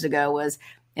few years ago was,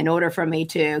 in order for me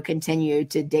to continue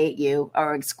to date you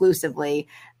or exclusively,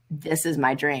 this is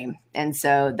my dream. And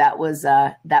so that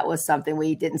was something.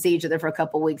 We didn't see each other for a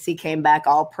couple of weeks. He came back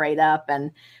all prayed up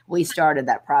and we started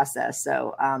that process.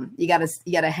 So you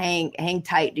gotta hang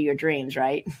tight to your dreams,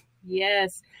 right?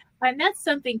 Yes. And that's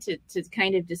something to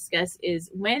kind of discuss is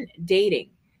when dating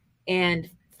and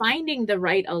finding the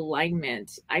right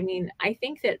alignment. I mean, I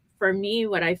think that for me,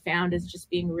 what I found is just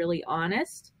being really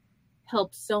honest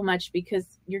helps so much,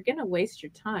 because you're going to waste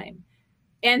your time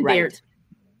and right.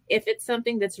 If it's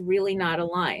something that's really not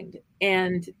aligned,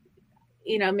 and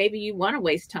maybe you want to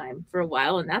waste time for a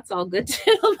while, and that's all good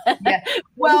too. Yeah.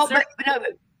 Well, but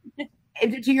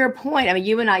to your point, I mean,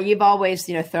 you and I, you've always,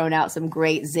 thrown out some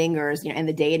great zingers, in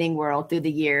the dating world through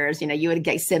the years. You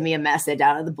would send me a message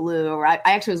out of the blue, or I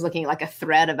actually was looking at like a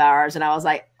thread of ours, and I was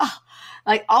like, oh,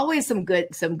 like always some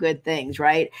good things,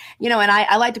 right? And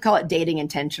I like to call it dating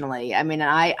intentionally. I mean,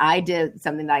 I did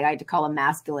something that I like to call a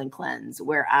masculine cleanse,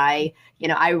 where I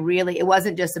really, it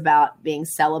wasn't just about being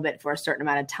celibate for a certain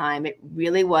amount of time. It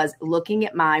really was looking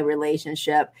at my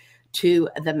relationship to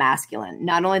the masculine,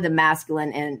 not only the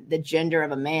masculine and the gender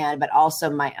of a man, but also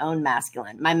my own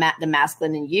masculine, the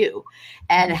masculine in you.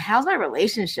 And how's my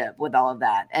relationship with all of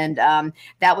that? And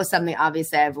that was something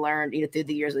obviously I've learned, through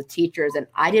the years with teachers. And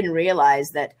I didn't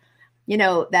realize that,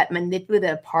 that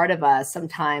manipulative part of us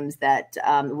sometimes that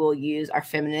will use our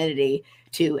femininity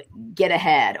to get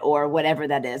ahead or whatever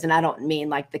that is. And I don't mean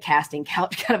like the casting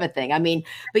couch kind of a thing. I mean,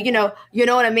 but you know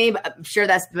what I mean? I'm sure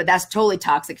that's totally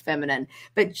toxic feminine,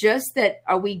 but just that,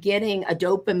 are we getting a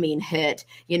dopamine hit,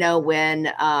 when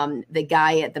the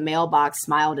guy at the mailbox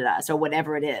smiled at us or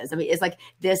whatever it is? I mean, it's like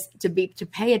this to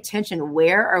pay attention.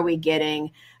 Where are we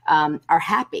getting our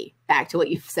happy? Back to what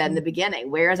you said in the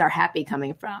beginning, where is our happy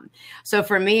coming from? So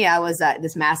for me, I was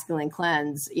this masculine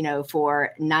cleanse,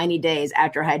 for 90 days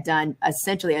after I had done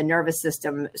essentially a nervous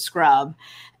system scrub,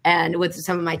 and with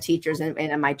some of my teachers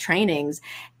and my trainings.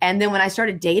 And then when I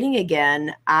started dating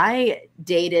again, I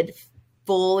dated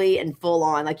fully and full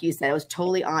on. Like you said, I was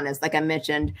totally honest. Like I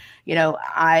mentioned,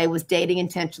 I was dating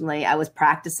intentionally. I was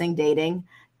practicing dating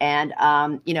and,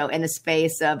 in the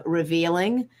space of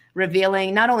revealing,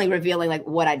 not only revealing like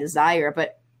what I desire,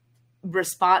 but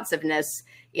responsiveness,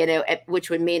 which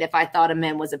would mean if I thought a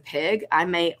man was a pig, I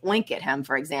may wink at him,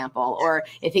 for example. Or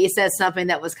if he says something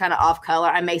that was kind of off color,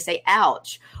 I may say,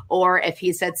 ouch. Or if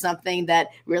he said something that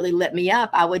really lit me up,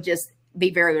 I would just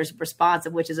be very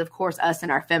responsive, which is, of course, us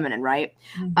and our feminine, right?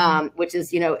 Mm-hmm. Which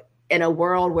is, in a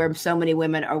world where so many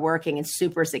women are working and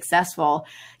super successful,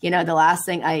 the last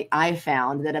thing I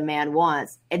found that a man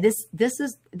wants, and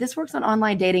this works on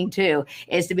online dating too,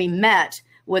 is to be met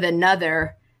with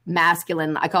another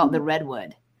masculine, I call it the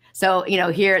redwood. So,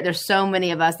 here, there's so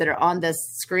many of us that are on this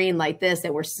screen like this,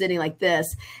 and we're sitting like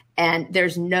this, and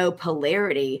there's no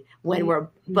polarity when we're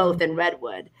both in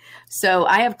redwood. So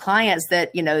I have clients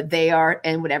that, they are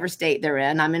in whatever state they're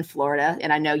in. I'm in Florida,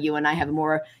 and I know you and I have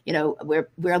more, we're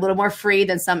a little more free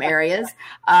than some areas.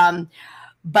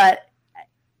 But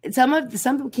some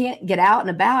people can't get out and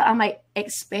about. I might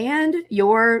expand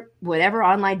your whatever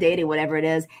online dating, whatever it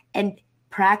is, and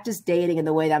practice dating in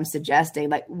the way that I'm suggesting.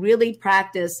 Like really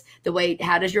practice the way,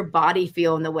 how does your body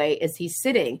feel in the way, is he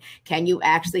sitting? Can you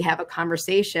actually have a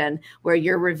conversation where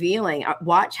you're revealing,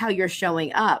 watch how you're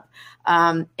showing up.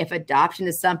 If adoption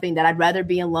is something that I'd rather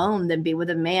be alone than be with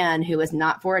a man who is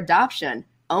not for adoption,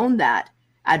 own that.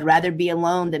 I'd rather be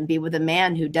alone than be with a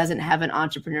man who doesn't have an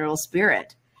entrepreneurial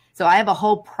spirit. So I have a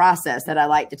whole process that I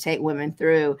like to take women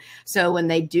through. So when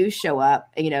they do show up,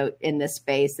 in this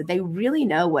space, that they really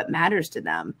know what matters to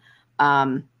them.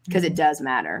 Because it does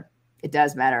matter. It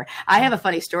does matter. I have a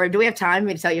funny story. Do we have time for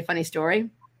me to tell you a funny story?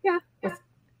 Yeah.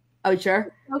 Oh,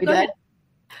 sure. Oh, we go good? ahead.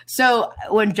 So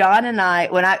when John and I,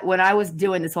 when I was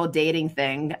doing this whole dating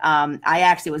thing, I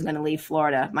actually was going to leave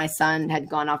Florida. My son had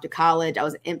gone off to college. I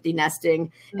was empty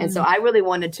nesting. And so I really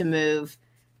wanted to move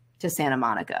to Santa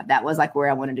Monica. That was like where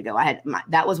I wanted to go.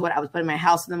 That was what I was putting my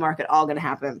house in the market, all going to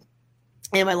happen.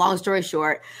 Anyway, long story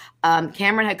short,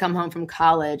 Cameron had come home from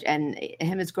college, and him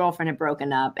and his girlfriend had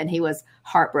broken up, and he was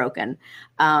heartbroken.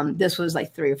 This was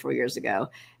like 3 or 4 years ago.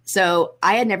 So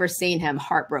I had never seen him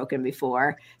heartbroken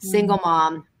before. Single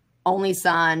mom, only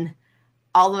son.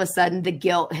 All of a sudden, the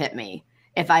guilt hit me.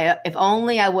 If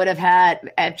only I would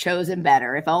have chosen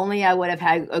better. If only I would have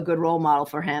had a good role model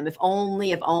for him. If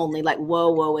only, like,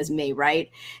 woe is me, right?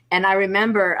 And I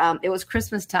remember it was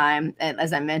Christmas time,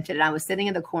 as I mentioned, and I was sitting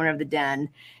in the corner of the den,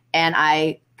 and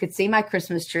I could see my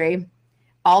Christmas tree.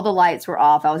 All the lights were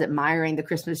off. I was admiring the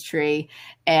Christmas tree,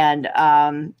 and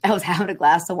I was having a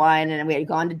glass of wine, and we had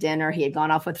gone to dinner. He had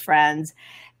gone off with friends.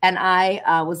 And I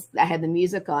had the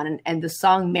music on, and the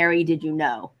song "Mary Did You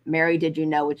Know,"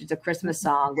 which is a Christmas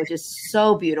song, which is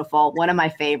so beautiful, one of my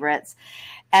favorites.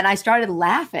 And I started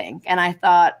laughing, and I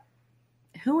thought,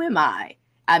 who am I?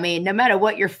 I mean, no matter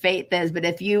what your faith is, but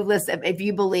if you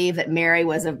believe that Mary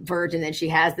was a virgin and she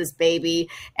has this baby,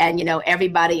 and, you know,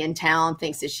 everybody in town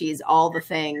thinks that she's all the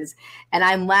things, and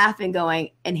I'm laughing going,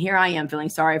 and here I am feeling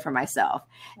sorry for myself.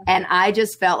 And I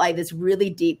just felt like this really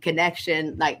deep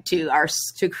connection, like to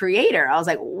Creator. I was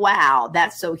like, wow,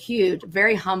 that's so huge,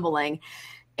 very humbling.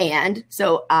 And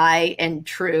so I, in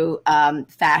true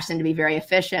fashion, to be very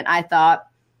efficient, I thought,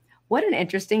 what an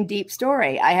interesting, deep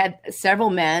story. I had several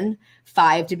men,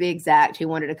 5 to be exact, who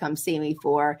wanted to come see me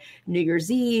for New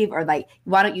Year's Eve, or like,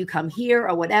 why don't you come here,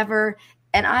 or whatever.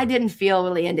 And I didn't feel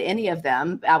really into any of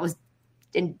them. I was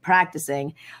in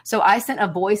practicing. So I sent a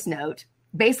voice note,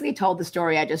 basically told the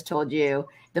story I just told you,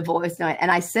 the voice note,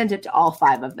 and I sent it to all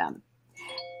 5 of them.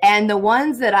 And the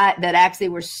ones that actually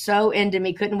were so into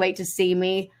me, couldn't wait to see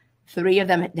me, 3 of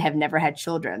them have never had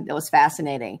children. It was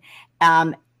fascinating.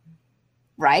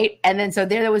 Right. And then so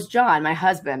there was John, my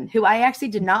husband, who I actually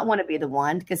did not want to be the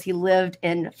one, because he lived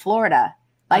in Florida.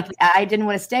 Like, I didn't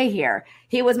want to stay here.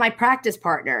 He was my practice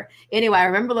partner. Anyway, I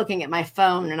remember looking at my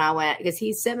phone, and I went, because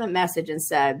he sent a message and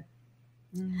said,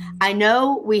 I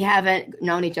know we haven't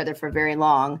known each other for very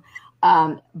long,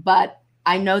 but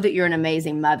I know that you're an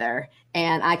amazing mother,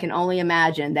 and I can only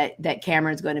imagine that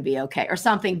Cameron's going to be okay, or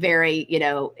something very, you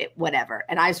know, whatever.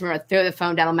 And I just remember throw the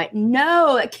phone down. I'm like,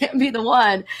 no, that can't be the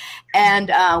one.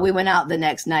 And we went out the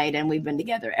next night, and we've been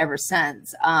together ever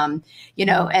since. You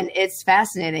know, and it's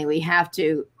fascinating. We have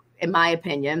to, in my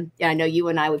opinion, and I know you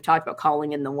and I, we've talked about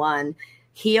calling in the one,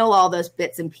 heal all those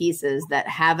bits and pieces that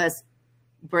have us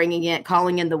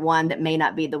calling in the one that may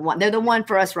not be the one. They're the one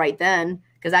for us right then,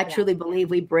 because I truly believe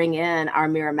we bring in our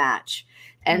mirror match.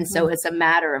 And so it's a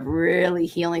matter of really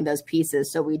healing those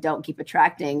pieces so we don't keep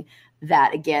attracting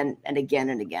that again and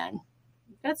again and again.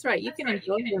 That's right. You can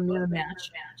enjoy your mirror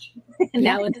match.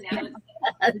 Now it's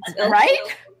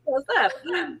right? What's up?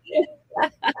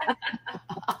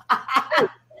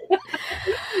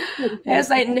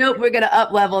 It's like, nope, we're going to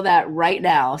up level that right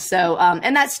now. So,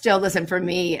 and that's still, listen, for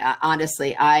me,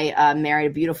 honestly, I married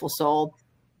a beautiful soul.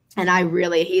 And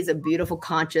he's a beautiful,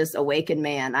 conscious, awakened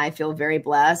man. I feel very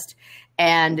blessed.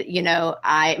 And, you know,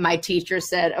 my teacher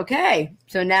said, okay,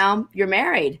 so now you're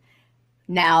married.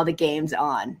 Now the game's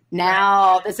on.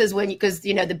 Now this is when because,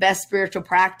 you know, the best spiritual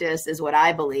practice is what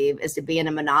I believe is to be in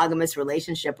a monogamous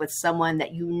relationship with someone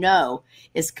that, you know,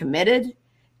 is committed,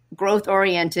 growth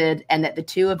oriented, and that the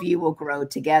two of you will grow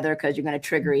together because you're going to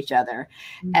trigger each other.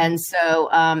 Mm-hmm. And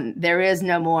so there is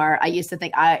no more. I used to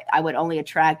think I would only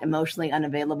attract emotionally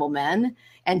unavailable men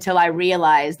until I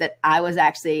realized that I was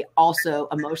actually also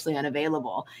emotionally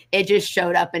unavailable. It just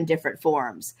showed up in different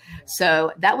forms.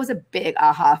 So that was a big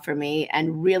aha for me,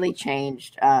 and really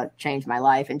changed my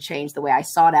life and changed the way I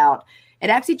sought out. It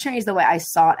actually changed the way I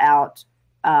sought out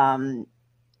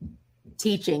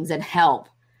teachings and help.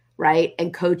 Right.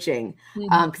 And coaching,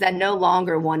 because I no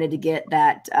longer wanted to get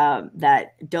that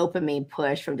dopamine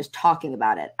push from just talking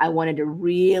about it. I wanted to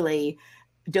really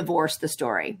divorce the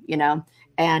story, you know,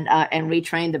 and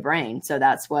retrain the brain. So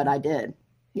that's what I did.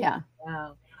 Yeah.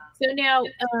 Wow. So now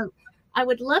I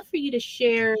would love for you to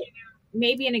share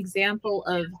maybe an example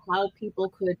of how people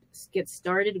could get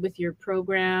started with your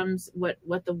programs, what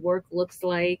the work looks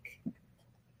like.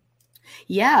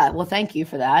 Yeah, well, thank you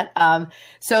for that.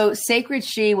 So Sacred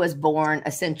She was born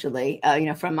essentially,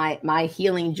 from my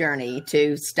healing journey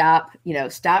to stop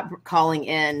calling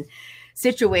in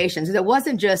situations. It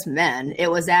wasn't just men. It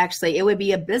was actually, it would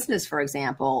be a business, for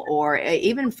example, or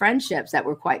even friendships that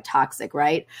were quite toxic,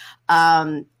 right?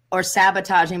 Or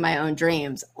sabotaging my own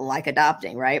dreams, like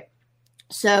adopting, right?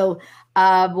 So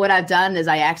what I've done is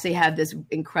I actually have this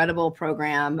incredible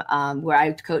program where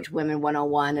I coach women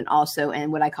one-on-one, and also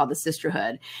in what I call the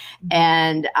sisterhood.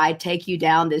 And I take you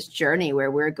down this journey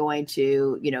where we're going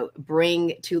to,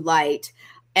 bring to light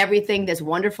everything that's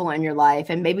wonderful in your life,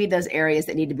 and maybe those areas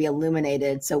that need to be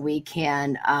illuminated so we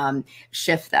can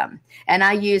shift them. And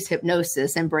I use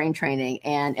hypnosis and brain training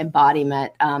and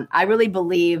embodiment. I really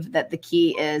believe that the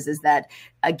key is that,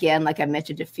 again, like I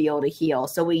mentioned, to feel, to heal.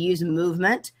 So we use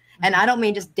movement, and I don't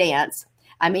mean just dance.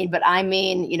 But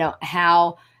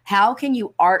how can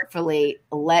you artfully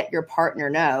let your partner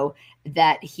know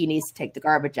that he needs to take the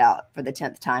garbage out for the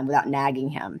 10th time without nagging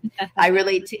him? I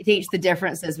really teach the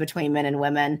differences between men and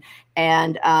women.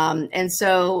 And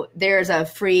so there's a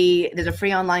free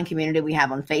online community we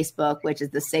have on Facebook, which is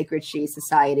the Sacred She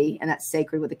Society, and that's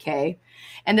sacred with a K.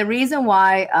 And the reason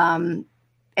why,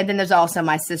 and then there's also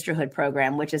my sisterhood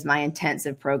program, which is my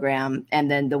intensive program, and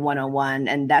then the 101,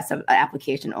 and that's an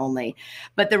application only.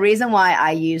 But the reason why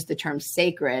I use the term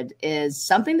sacred is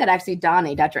something that actually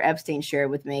Dr. Epstein shared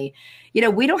with me.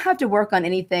 We don't have to work on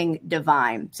anything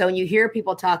divine. So when you hear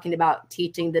people talking about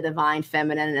teaching the divine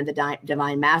feminine and the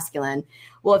divine masculine,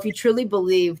 well, if you truly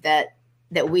believe that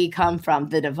we come from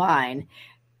the divine,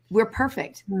 we're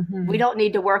perfect. Mm-hmm. We don't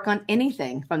need to work on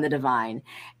anything from the divine.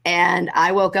 And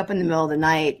I woke up in the middle of the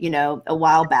night, a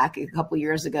while back, a couple of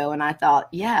years ago, and I thought,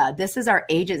 yeah, this is our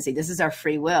agency. This is our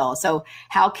free will. So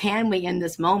how can we, in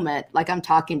this moment, like I'm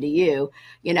talking to you,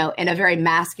 in a very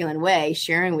masculine way,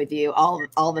 sharing with you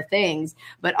all the things,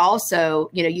 but also,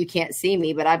 you can't see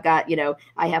me, but I've got,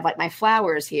 I have like my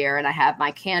flowers here, and I have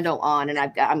my candle on, and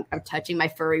I'm touching my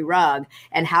furry rug.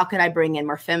 And how can I bring in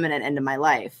more feminine into my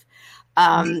life?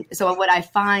 So what I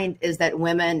find is that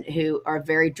women who are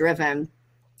very driven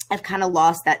have kind of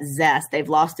lost that zest. They've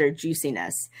lost their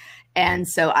juiciness. And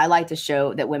so I like to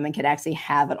show that women can actually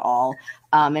have it all.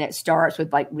 And it starts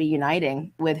with like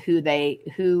reuniting with who they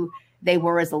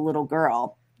were as a little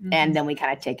girl. Mm-hmm. And then we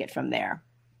kind of take it from there.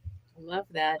 Love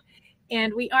that.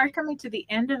 And we are coming to the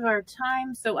end of our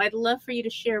time. So I'd love for you to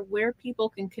share where people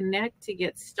can connect to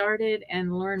get started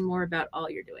and learn more about all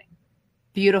you're doing.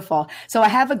 Beautiful. So I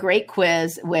have a great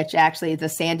quiz, which actually is the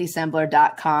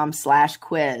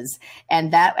sandysembler.com/quiz.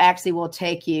 And that actually will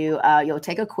take you, you'll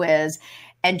take a quiz.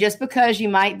 And just because you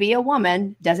might be a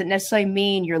woman doesn't necessarily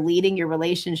mean you're leading your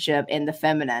relationship in the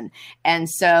feminine. And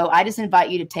so I just invite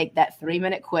you to take that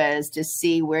 3-minute quiz to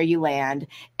see where you land,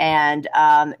 and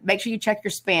make sure you check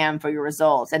your spam for your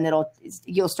results, and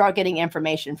you'll start getting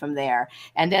information from there.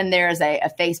 And then there's a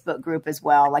Facebook group as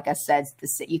well. Like I said,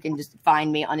 you can just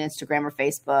find me on Instagram or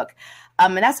Facebook.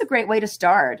 And that's a great way to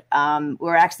start.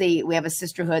 We have a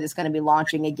sisterhood that's going to be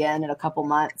launching again in a couple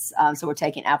months. So we're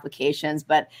taking applications,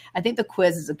 but I think the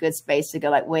quiz is a good space to go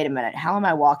like, wait a minute, how am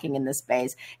I walking in this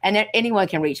space? And anyone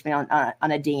can reach me on a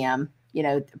DM,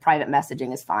 private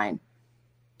messaging is fine.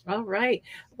 All right.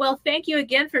 Well, thank you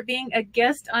again for being a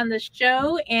guest on the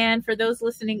show. And for those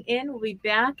listening in, we'll be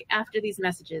back after these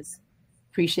messages.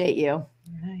 Appreciate you. All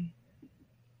right.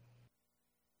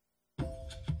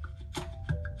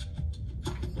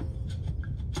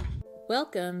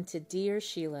 Welcome to Dear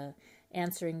Sheila,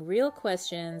 answering real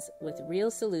questions with real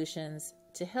solutions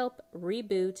to help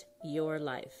reboot your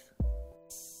life.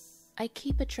 I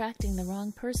keep attracting the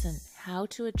wrong person. How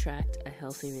to attract a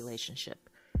healthy relationship.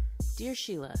 Dear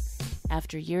Sheila,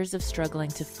 after years of struggling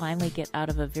to finally get out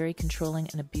of a very controlling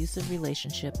and abusive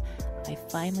relationship, I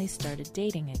finally started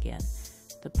dating again.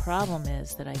 The problem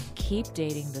is that I keep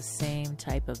dating the same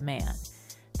type of man.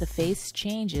 The face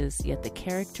changes, yet the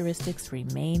characteristics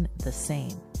remain the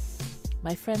same.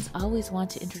 My friends always want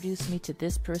to introduce me to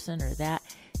this person or that,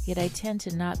 yet I tend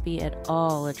to not be at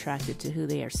all attracted to who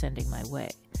they are sending my way.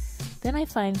 Then I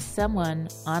find someone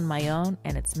on my own,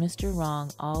 and it's Mr.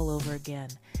 Wrong all over again.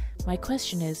 My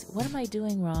question is, what am I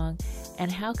doing wrong,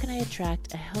 and how can I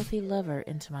attract a healthy lover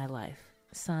into my life?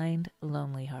 Signed,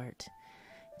 Lonely Heart.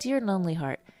 Dear Lonely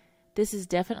Heart, this is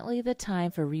definitely the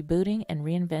time for rebooting and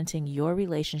reinventing your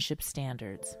relationship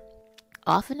standards.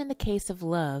 Often in the case of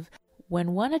love,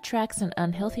 when one attracts an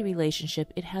unhealthy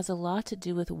relationship, it has a lot to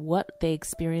do with what they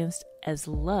experienced as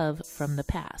love from the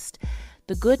past.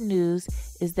 The good news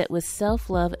is that with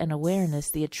self-love and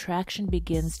awareness, the attraction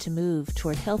begins to move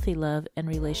toward healthy love and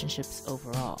relationships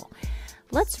overall.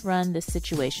 Let's run this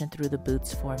situation through the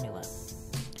Boots formula.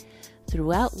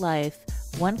 Throughout life,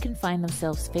 one can find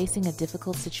themselves facing a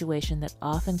difficult situation that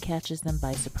often catches them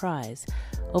by surprise.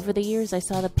 Over the years, I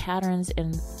saw the patterns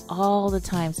in all the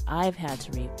times I've had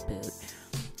to reboot,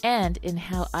 and in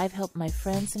how I've helped my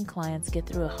friends and clients get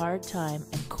through a hard time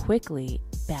and quickly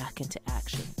back into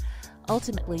action.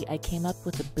 Ultimately, I came up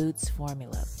with the Boots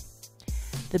formula.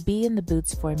 The B in the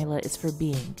Boots formula is for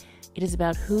being. It is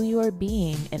about who you are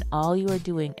being and all you are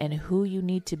doing and who you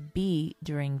need to be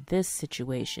during this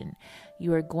situation.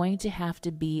 You are going to have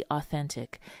to be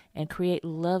authentic and create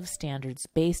love standards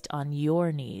based on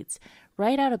your needs.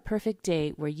 Write out a perfect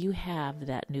day where you have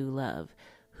that new love.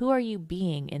 Who are you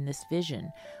being in this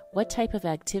vision? What type of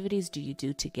activities do you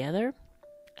do together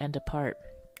and apart?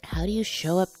 How do you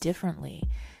show up differently?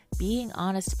 Being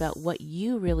honest about what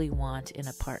you really want in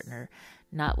a partner,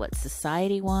 not what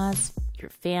society wants, your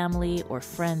family, or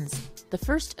friends. The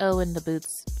first O in the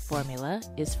Boots formula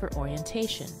is for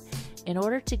orientation. In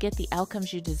order to get the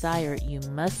outcomes you desire, you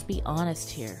must be honest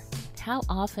here. How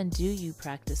often do you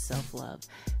practice self-love?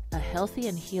 A healthy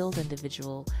and healed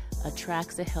individual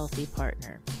attracts a healthy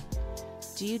partner.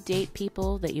 Do you date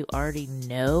people that you already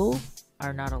know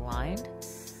are not aligned?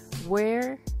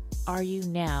 Where are you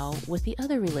now with the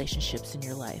other relationships in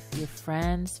your life? Your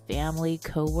friends, family,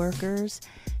 co-workers?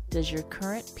 Does your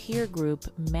current peer group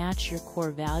match your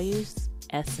core values,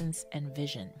 essence, and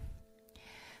vision?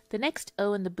 The next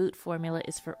O in the Boot formula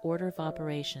is for order of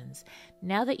operations.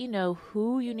 Now that you know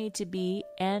who you need to be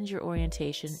and your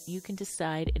orientation, you can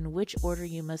decide in which order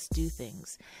you must do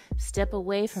things. Step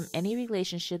away from any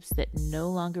relationships that no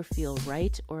longer feel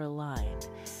right or aligned.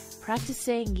 Practice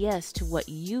saying yes to what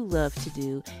you love to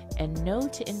do and no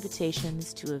to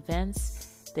invitations to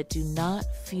events that do not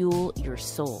fuel your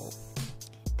soul.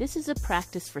 This is a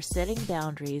practice for setting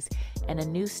boundaries and a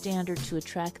new standard to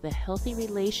attract the healthy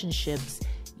relationships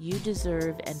you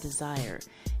deserve and desire.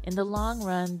 In the long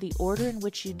run, the order in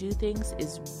which you do things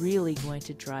is really going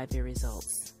to drive your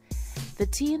results. The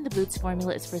T in the Boots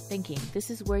formula is for thinking. This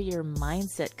is where your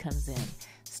mindset comes in.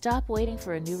 Stop waiting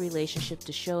for a new relationship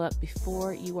to show up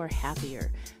before you are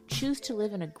happier. Choose to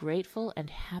live in a grateful and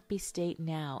happy state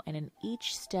now and in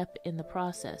each step in the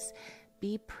process.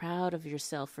 Be proud of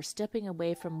yourself for stepping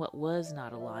away from what was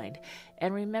not aligned.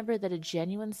 And remember that a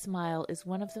genuine smile is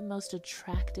one of the most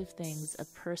attractive things a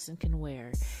person can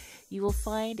wear. You will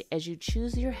find as you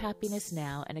choose your happiness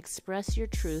now and express your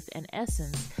truth and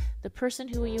essence, the person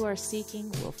who you are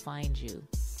seeking will find you.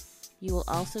 You will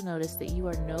also notice that you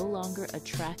are no longer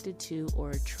attracted to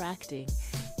or attracting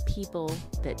people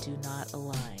that do not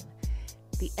align.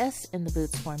 The S in the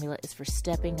Boots formula is for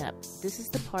stepping up. This is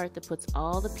the part that puts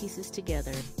all the pieces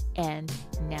together, and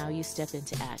now you step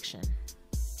into action.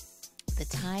 The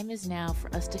time is now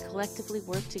for us to collectively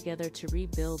work together to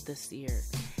rebuild this year.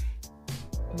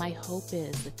 My hope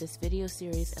is that this video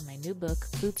series and my new book,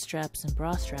 Bootstraps and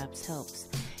Bra Straps, helps.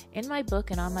 In my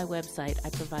book and on my website, I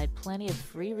provide plenty of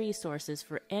free resources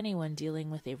for anyone dealing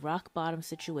with a rock-bottom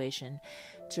situation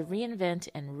to reinvent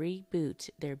and reboot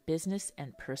their business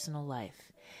and personal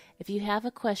life. If you have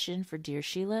a question for Dear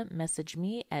Sheila, message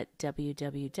me at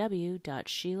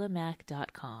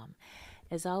www.sheilamac.com.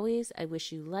 As always, I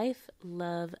wish you life,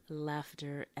 love,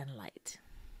 laughter, and light.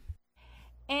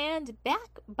 And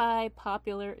back by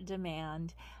popular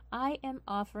demand, I am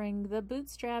offering the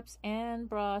Bootstraps and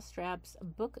Bra Straps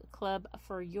book club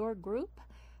for your group,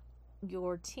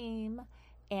 your team,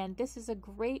 and this is a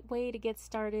great way to get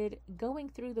started going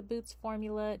through the Boots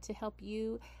formula to help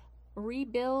you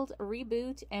rebuild,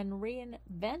 reboot, and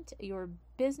reinvent your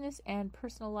business and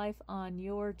personal life on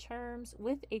your terms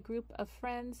with a group of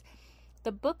friends.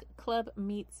 The book club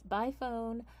meets by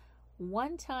phone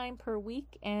one time per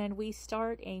week, and we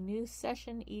start a new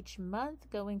session each month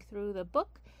going through the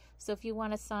book. So if you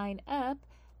want to sign up,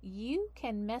 you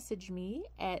can message me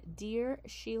at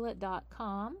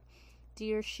dearsheila.com,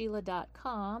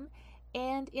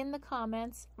 and in the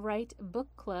comments write book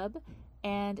club,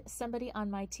 and somebody on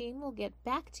my team will get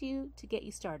back to you to get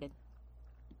you started.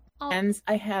 Friends,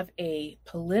 I have a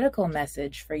political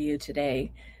message for you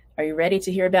today. Are you ready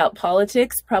to hear about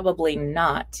politics? Probably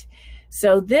not.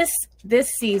 So this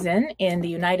season in the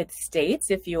United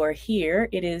States, if you are here,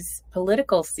 it is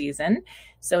political season.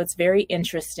 So it's very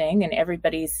interesting, and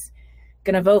everybody's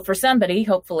going to vote for somebody,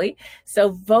 hopefully. So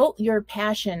vote your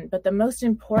passion. But the most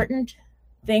important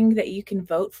thing that you can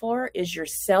vote for is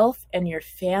yourself and your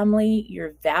family,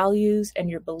 your values, and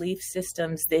your belief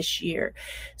systems this year.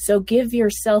 So give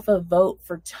yourself a vote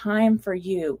for time for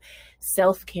you,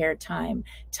 self-care time,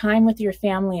 time with your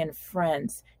family and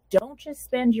friends. Don't just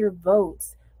spend your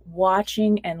votes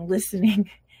watching and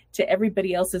listening to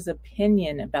everybody else's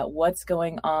opinion about what's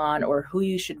going on or who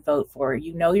you should vote for.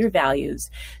 You know your values,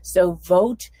 so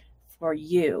vote for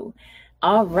you.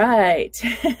 All right.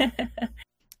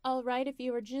 All right, if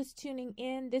you are just tuning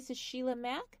in, this is Sheila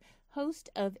Mac, host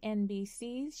of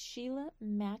NBC's Sheila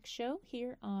Mac Show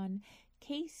here on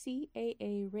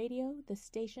KCAA Radio, the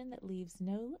station that leaves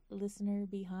no listener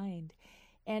behind.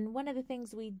 And one of the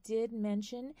things we did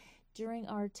mention during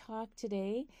our talk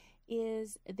today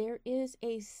is there is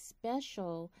a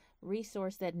special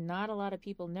resource that not a lot of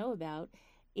people know about.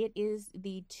 It is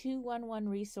the 211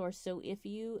 resource. So if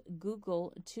you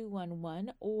Google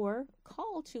 211 or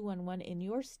call 211 in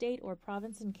your state or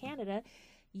province in Canada,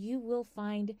 you will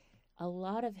find a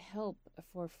lot of help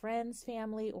for friends,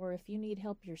 family, or if you need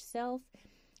help yourself.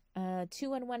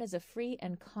 211 is a free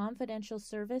and confidential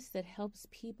service that helps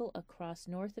people across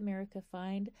North America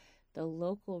find the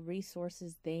local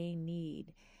resources they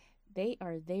need. They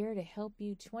are there to help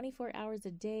you 24 hours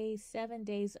a day, 7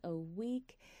 days a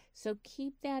week. So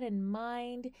keep that in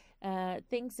mind.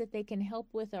 Things that they can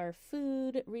help with are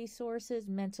food resources,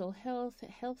 mental health,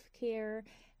 healthcare,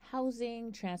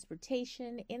 housing,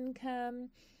 transportation, income,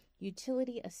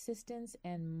 utility assistance,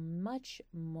 and much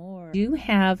more. You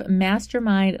have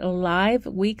Mastermind live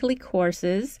weekly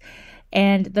courses,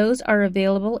 and those are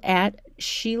available at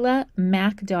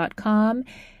SheilaMac.com.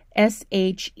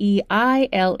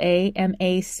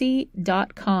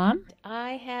 SheilaMac.com.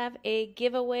 I have a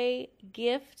giveaway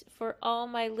gift for all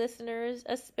my listeners,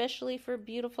 especially for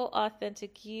beautiful,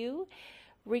 authentic you.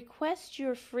 Request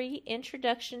your free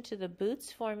introduction to the Boots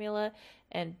formula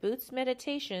and Boots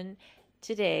meditation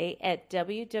today at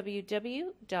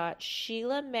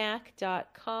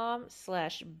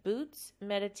www.SheilaMac.com/Boots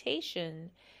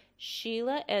meditation.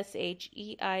 Sheila,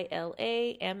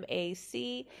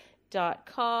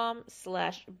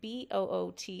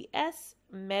 SheilaMac.com/BOOTS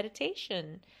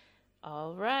meditation.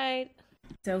 All right.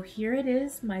 So here it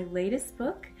is, my latest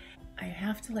book. I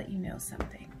have to let you know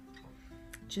something,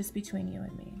 just between you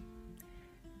and me.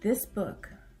 This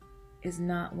book is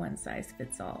not one size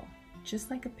fits all,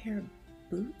 just like a pair of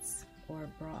boots or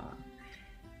a bra.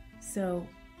 So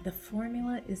the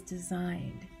formula is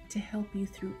designed to help you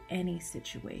through any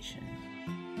situation.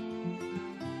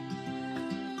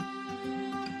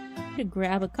 To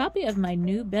grab a copy of my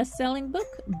new best-selling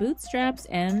book, Bootstraps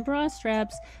and Bra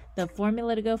Straps, the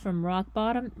formula to go from rock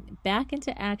bottom back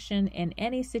into action in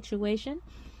any situation.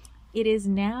 It is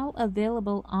now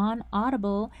available on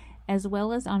Audible as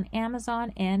well as on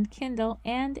Amazon and Kindle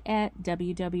and at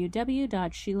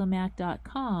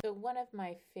www.SheilaMac.com. So one of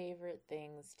my favorite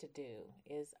things to do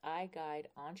is I guide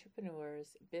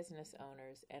entrepreneurs, business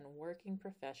owners, and working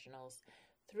professionals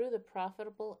through the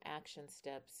profitable action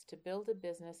steps to build a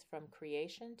business from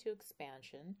creation to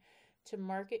expansion, to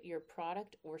market your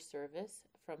product or service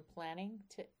from planning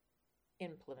to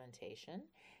implementation,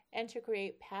 and to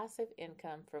create passive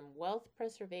income from wealth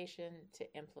preservation to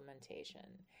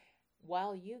implementation,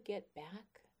 while you get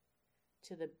back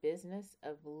to the business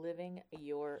of living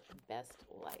your best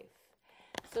life.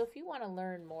 So if you want to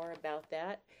learn more about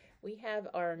that, we have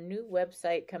our new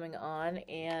website coming on,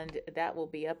 and that will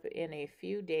be up in a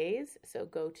few days. So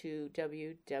go to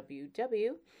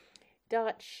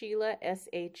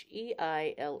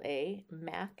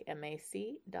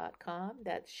www.SheilaMac.com.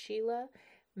 That's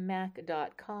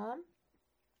SheilaMac.com.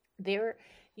 There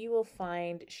you will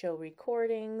find show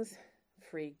recordings,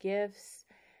 free gifts,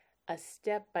 a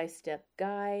step-by-step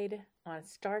guide on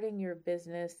starting your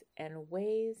business, and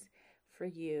ways for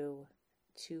you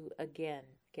to, again,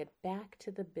 get back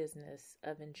to the business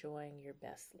of enjoying your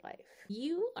best life.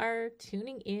 You are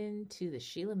tuning in to the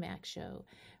Sheila Mac Show,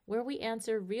 where we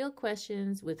answer real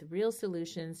questions with real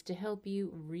solutions to help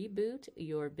you reboot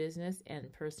your business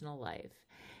and personal life.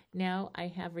 Now, I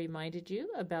have reminded you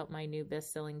about my new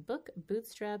best-selling book,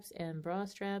 Bootstraps and Bra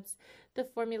Straps, the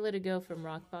formula to go from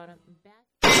rock bottom back.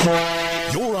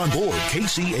 You're on board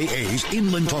KCAA's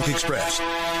Inland Talk Express.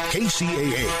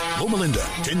 KCAA, Loma Linda,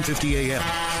 1050 AM,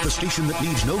 the station that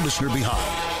leaves no listener behind.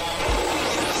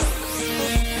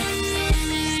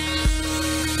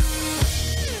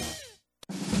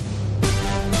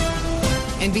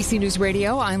 NBC News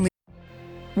Radio, I'm...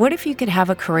 What if you could have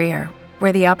a career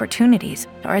where the opportunities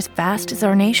are as vast as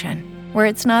our nation, where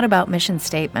it's not about mission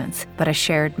statements, but a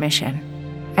shared mission?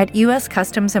 At U.S.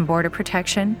 Customs and Border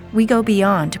Protection, we go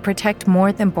beyond to protect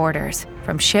more than borders.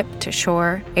 From ship to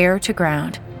shore, air to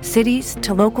ground, cities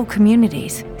to local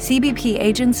communities, CBP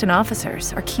agents and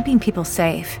officers are keeping people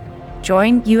safe.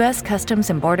 Join U.S. Customs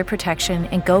and Border Protection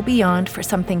and go beyond for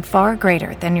something far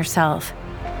greater than yourself.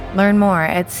 Learn more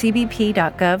at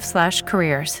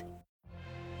cbp.gov/careers.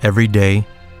 Every day,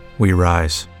 we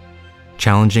rise,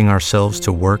 challenging ourselves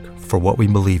to work for what we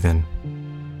believe in.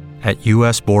 At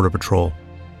U.S. Border Patrol,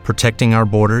 protecting our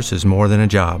borders is more than a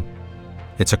job.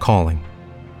 It's a calling.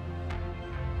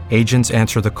 Agents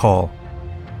answer the call,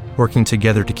 working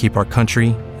together to keep our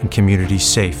country and communities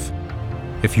safe.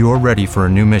 If you're ready for a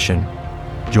new mission,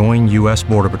 join U.S.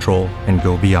 Border Patrol and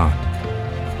go beyond.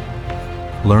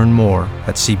 Learn more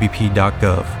at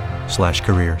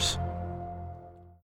cbp.gov/careers.